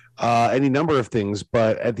maybe any number of things.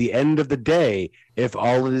 But at the end of the day, if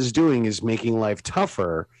all it is doing is making life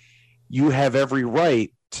tougher, you have every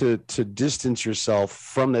right to distance yourself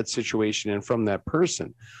from that situation and from that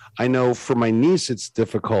person. I know for my niece, it's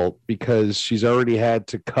difficult because she's already had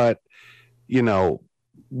to cut,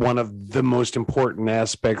 one of the most important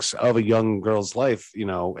aspects of a young girl's life.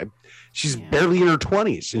 She's barely in her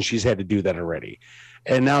 20s and she's had to do that already.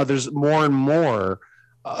 And now there's more and more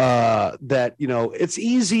that, it's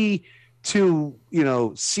easy to,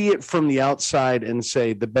 see it from the outside and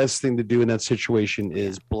say the best thing to do in that situation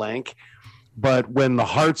is blank. But when the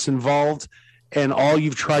heart's involved and all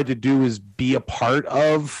you've tried to do is be a part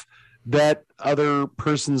of that other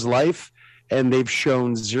person's life and they've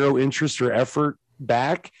shown zero interest or effort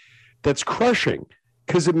back, that's crushing,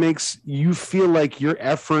 because it makes you feel like your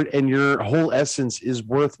effort and your whole essence is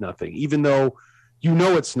worth nothing, even though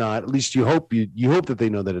it's not. At least you hope that they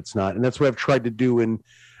know that it's not. And that's what I've tried to do in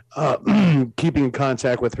keeping in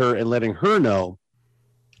contact with her and letting her know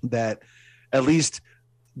that at least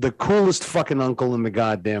the coolest fucking uncle in the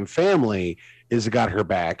goddamn family is got her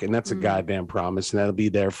back, and that's a goddamn promise, and that'll be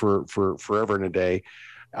there for forever and a day.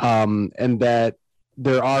 And that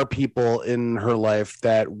there are people in her life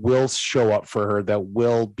that will show up for her, that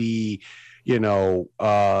will be,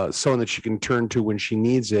 someone that she can turn to when she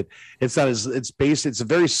needs it. It's a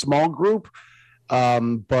very small group,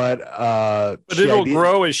 but it'll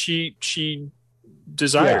grow as she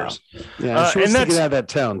desires. Yeah, she wants to get out of that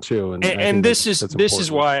town too. And this is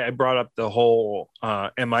why I brought up the whole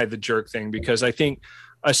 "am I the jerk" thing, because I think,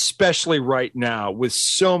 especially right now with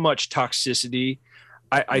so much toxicity,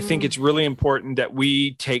 I think it's really important that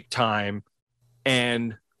we take time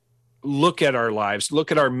and look at our lives,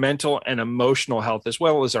 look at our mental and emotional health as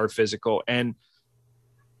well as our physical, and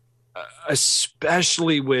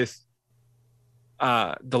especially with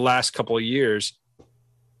the last couple of years.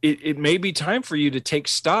 It may be time for you to take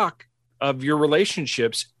stock of your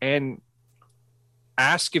relationships and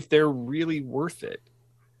ask if they're really worth it.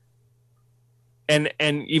 And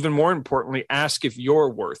even more importantly, ask if you're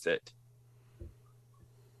worth it.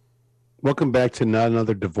 Welcome back to Not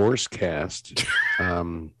Another Divorce Cast,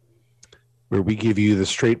 where we give you the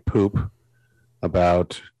straight poop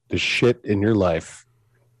about the shit in your life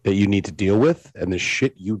that you need to deal with and the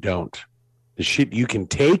shit you don't. The shit you can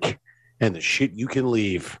take and the shit you can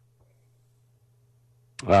leave.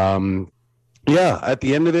 At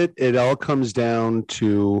the end of it, it all comes down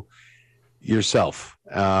to yourself,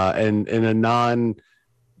 and in a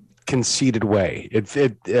non-conceited way.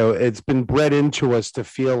 It's been bred into us to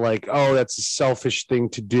feel like, oh, that's a selfish thing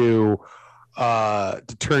to do,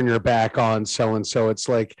 to turn your back on so-and-so. It's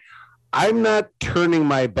like, I'm not turning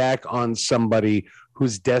my back on somebody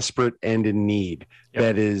who's desperate and in need.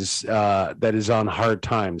 Yep. That is on hard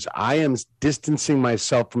times. I am distancing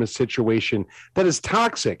myself from a situation that is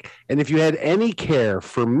toxic. And if you had any care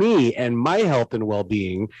for me and my health and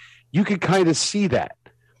well-being, you could kind of see that.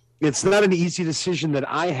 It's not an easy decision that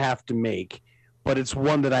I have to make, but it's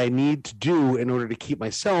one that I need to do in order to keep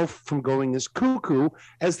myself from going as cuckoo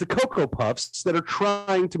as the Cocoa Puffs that are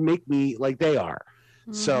trying to make me like they are.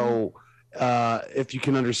 Mm-hmm. So if you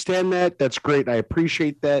can understand that, that's great. I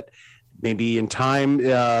appreciate that. Maybe in time,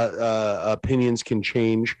 opinions can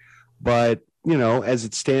change, but as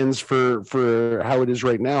it stands for how it is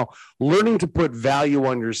right now, learning to put value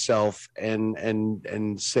on yourself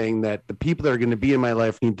and saying that the people that are going to be in my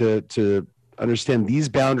life need to understand these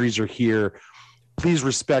boundaries are here. Please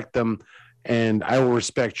respect them, and I will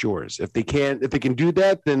respect yours. If they can do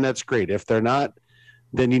that, then that's great. If they're not,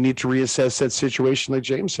 then you need to reassess that situation, like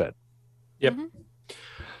James said. Yep. Mm-hmm.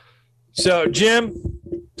 So, Jim,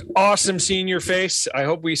 awesome seeing your face. I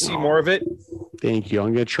hope we see more of it. Thank you. I'm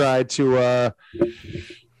going to try to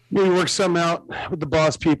maybe work some out with the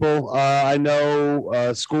boss people. I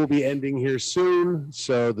know school will be ending here soon,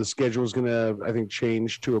 so the schedule is going to, I think,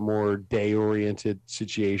 change to a more day-oriented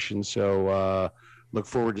situation. So look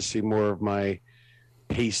forward to seeing more of my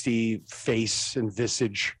pasty face and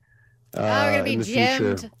visage. We're going to be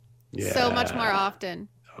gymmed so much more often.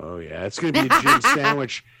 Oh yeah, it's gonna be a Jim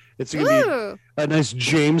sandwich. It's gonna be a nice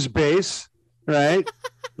James base, right?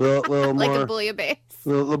 Little Like more, a bouillabaisse.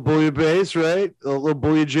 little bouillabaisse, right? A little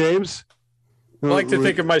bouilla James. I like to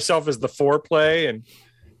think of myself as the foreplay and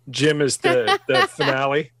Jim is the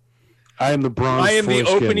finale. I am the bronze. I am the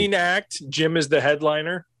foreskin. opening act. Jim is the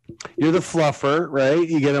headliner. You're the fluffer, right?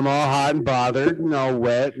 You get them all hot and bothered and all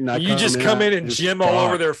wet. And You just come in and Jim all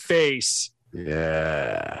over their face.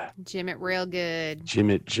 Yeah. Jim it real good. Jim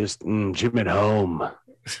at Jim at home.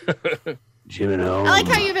 Jim at home. I like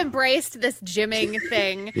how you've embraced this gymming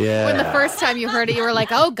thing. Yeah. When the first time you heard it, you were like,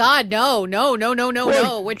 "Oh God,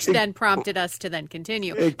 no," which then prompted us to then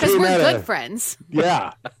continue because we're good friends.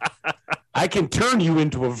 Yeah. I can turn you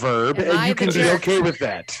into a verb, Am and I you the can be jerk? okay with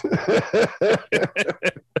that.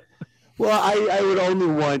 Well, I would only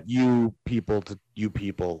want you people.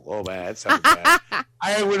 Oh man, that sounds bad.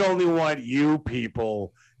 I would only want you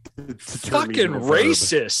people to turn me Fucking into a verb.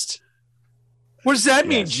 racist. What does that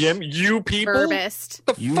mean, Jim? You people? Verbist.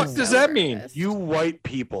 What the fuck does that mean? You white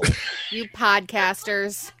people. You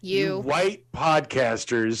podcasters. You white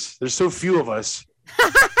podcasters. There's so few of us.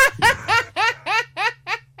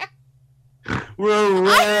 We're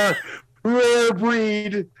a rare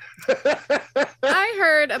breed. I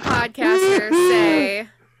heard a podcaster say,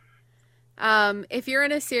 if you're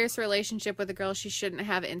in a serious relationship with a girl, she shouldn't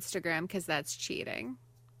have Instagram because that's cheating.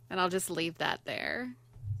 And I'll just leave that there.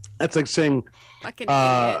 That's like saying, Fucking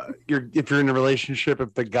idiot. if you're in a relationship,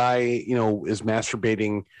 if the guy, is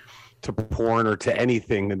masturbating to porn or to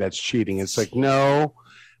anything, then that's cheating. It's like, no,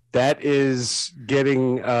 that is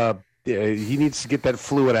getting, he needs to get that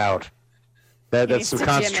fluid out. That's some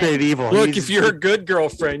concentrated evil. Look, if you're a good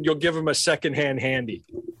girlfriend, you'll give him a secondhand handy.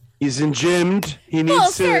 He's engymmed. He needs Full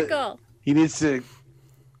to. circle. He needs to.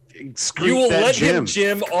 Excrete You will that let gym. him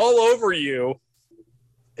Jim all over you.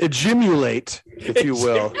 Gymulate, if you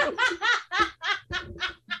will.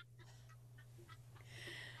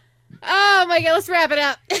 Oh my God, let's wrap it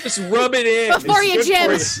up. Just rub it in. Before It's you good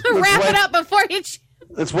Jim. for you. Wrap it up before you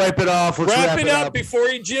Let's wipe it off. Let's Wrap it up before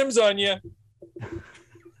he gyms on you.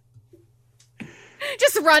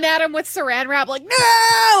 just run at him with saran wrap like,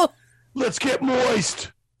 no! Let's get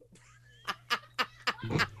moist.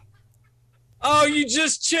 Oh, you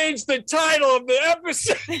just changed the title of the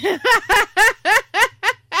episode.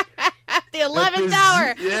 The 11th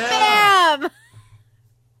hour. Yeah. Bam!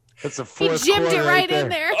 That's a He fourth gymmed it quarter right in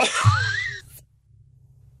there.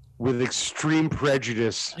 With extreme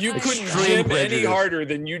prejudice. You couldn't Extreme gym any prejudice. harder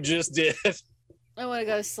than you just did. I want to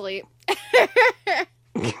go to sleep.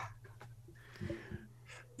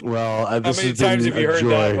 Well, How this many has times been have you a heard joy.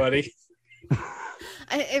 that, buddy?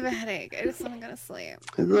 I have a headache. I just want to go to sleep.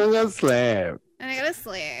 That's lame. And I gotta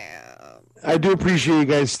sleep. I do appreciate you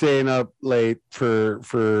guys staying up late for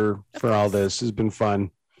all this. It's been fun.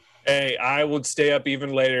 Hey, I would stay up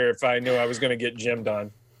even later if I knew I was going to get gymmed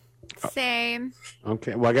on. Same.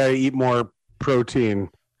 Okay, well, I gotta eat more protein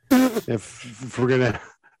if we're gonna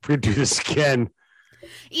do this again.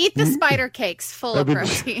 Eat the spider cakes full of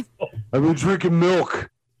protein. I've been drinking milk,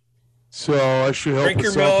 so I should help Drink with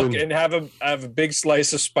your milk something. and have a big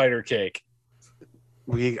slice of spider cake.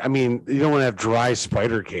 You don't want to have dry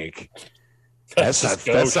spider cake. That's not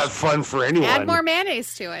fun for anyone. Add more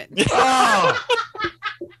mayonnaise to it. Oh!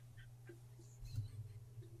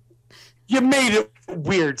 You made it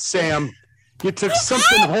weird, Sam. You took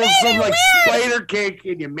something wholesome like spider cake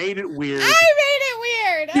and you made it weird. I made it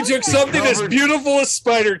weird. You took something as beautiful as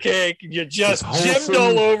spider cake and you just gemmed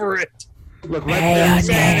all over it. Look,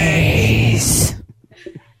 mayonnaise.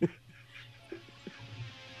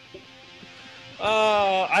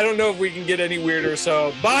 I don't know if we can get any weirder,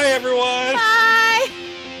 so bye, everyone. Bye.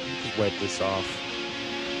 Just wipe this off.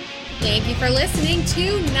 Thank you for listening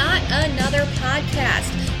to Not Another Podcast.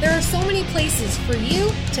 There are so many places for you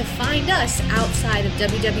to find us outside of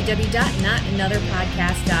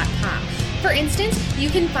www.notanotherpodcast.com. For instance, you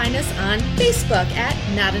can find us on Facebook at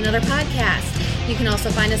Not Another Podcast. You can also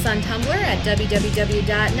find us on Tumblr at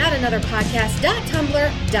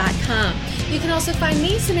www.notanotherpodcast.tumblr.com. You can also find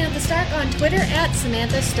me, Samantha Stark, on Twitter at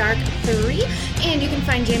SamanthaStark3. And you can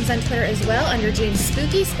find James on Twitter as well under James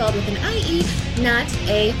Spooky, spelled with an I-E, not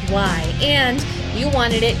a Y. And you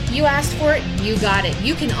wanted it, you asked for it, you got it.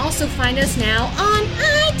 You can also find us now on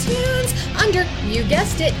iTunes under, you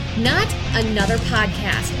guessed it, Not Another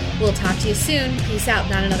Podcast. We'll talk to you soon. Peace out,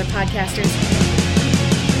 Not Another Podcasters.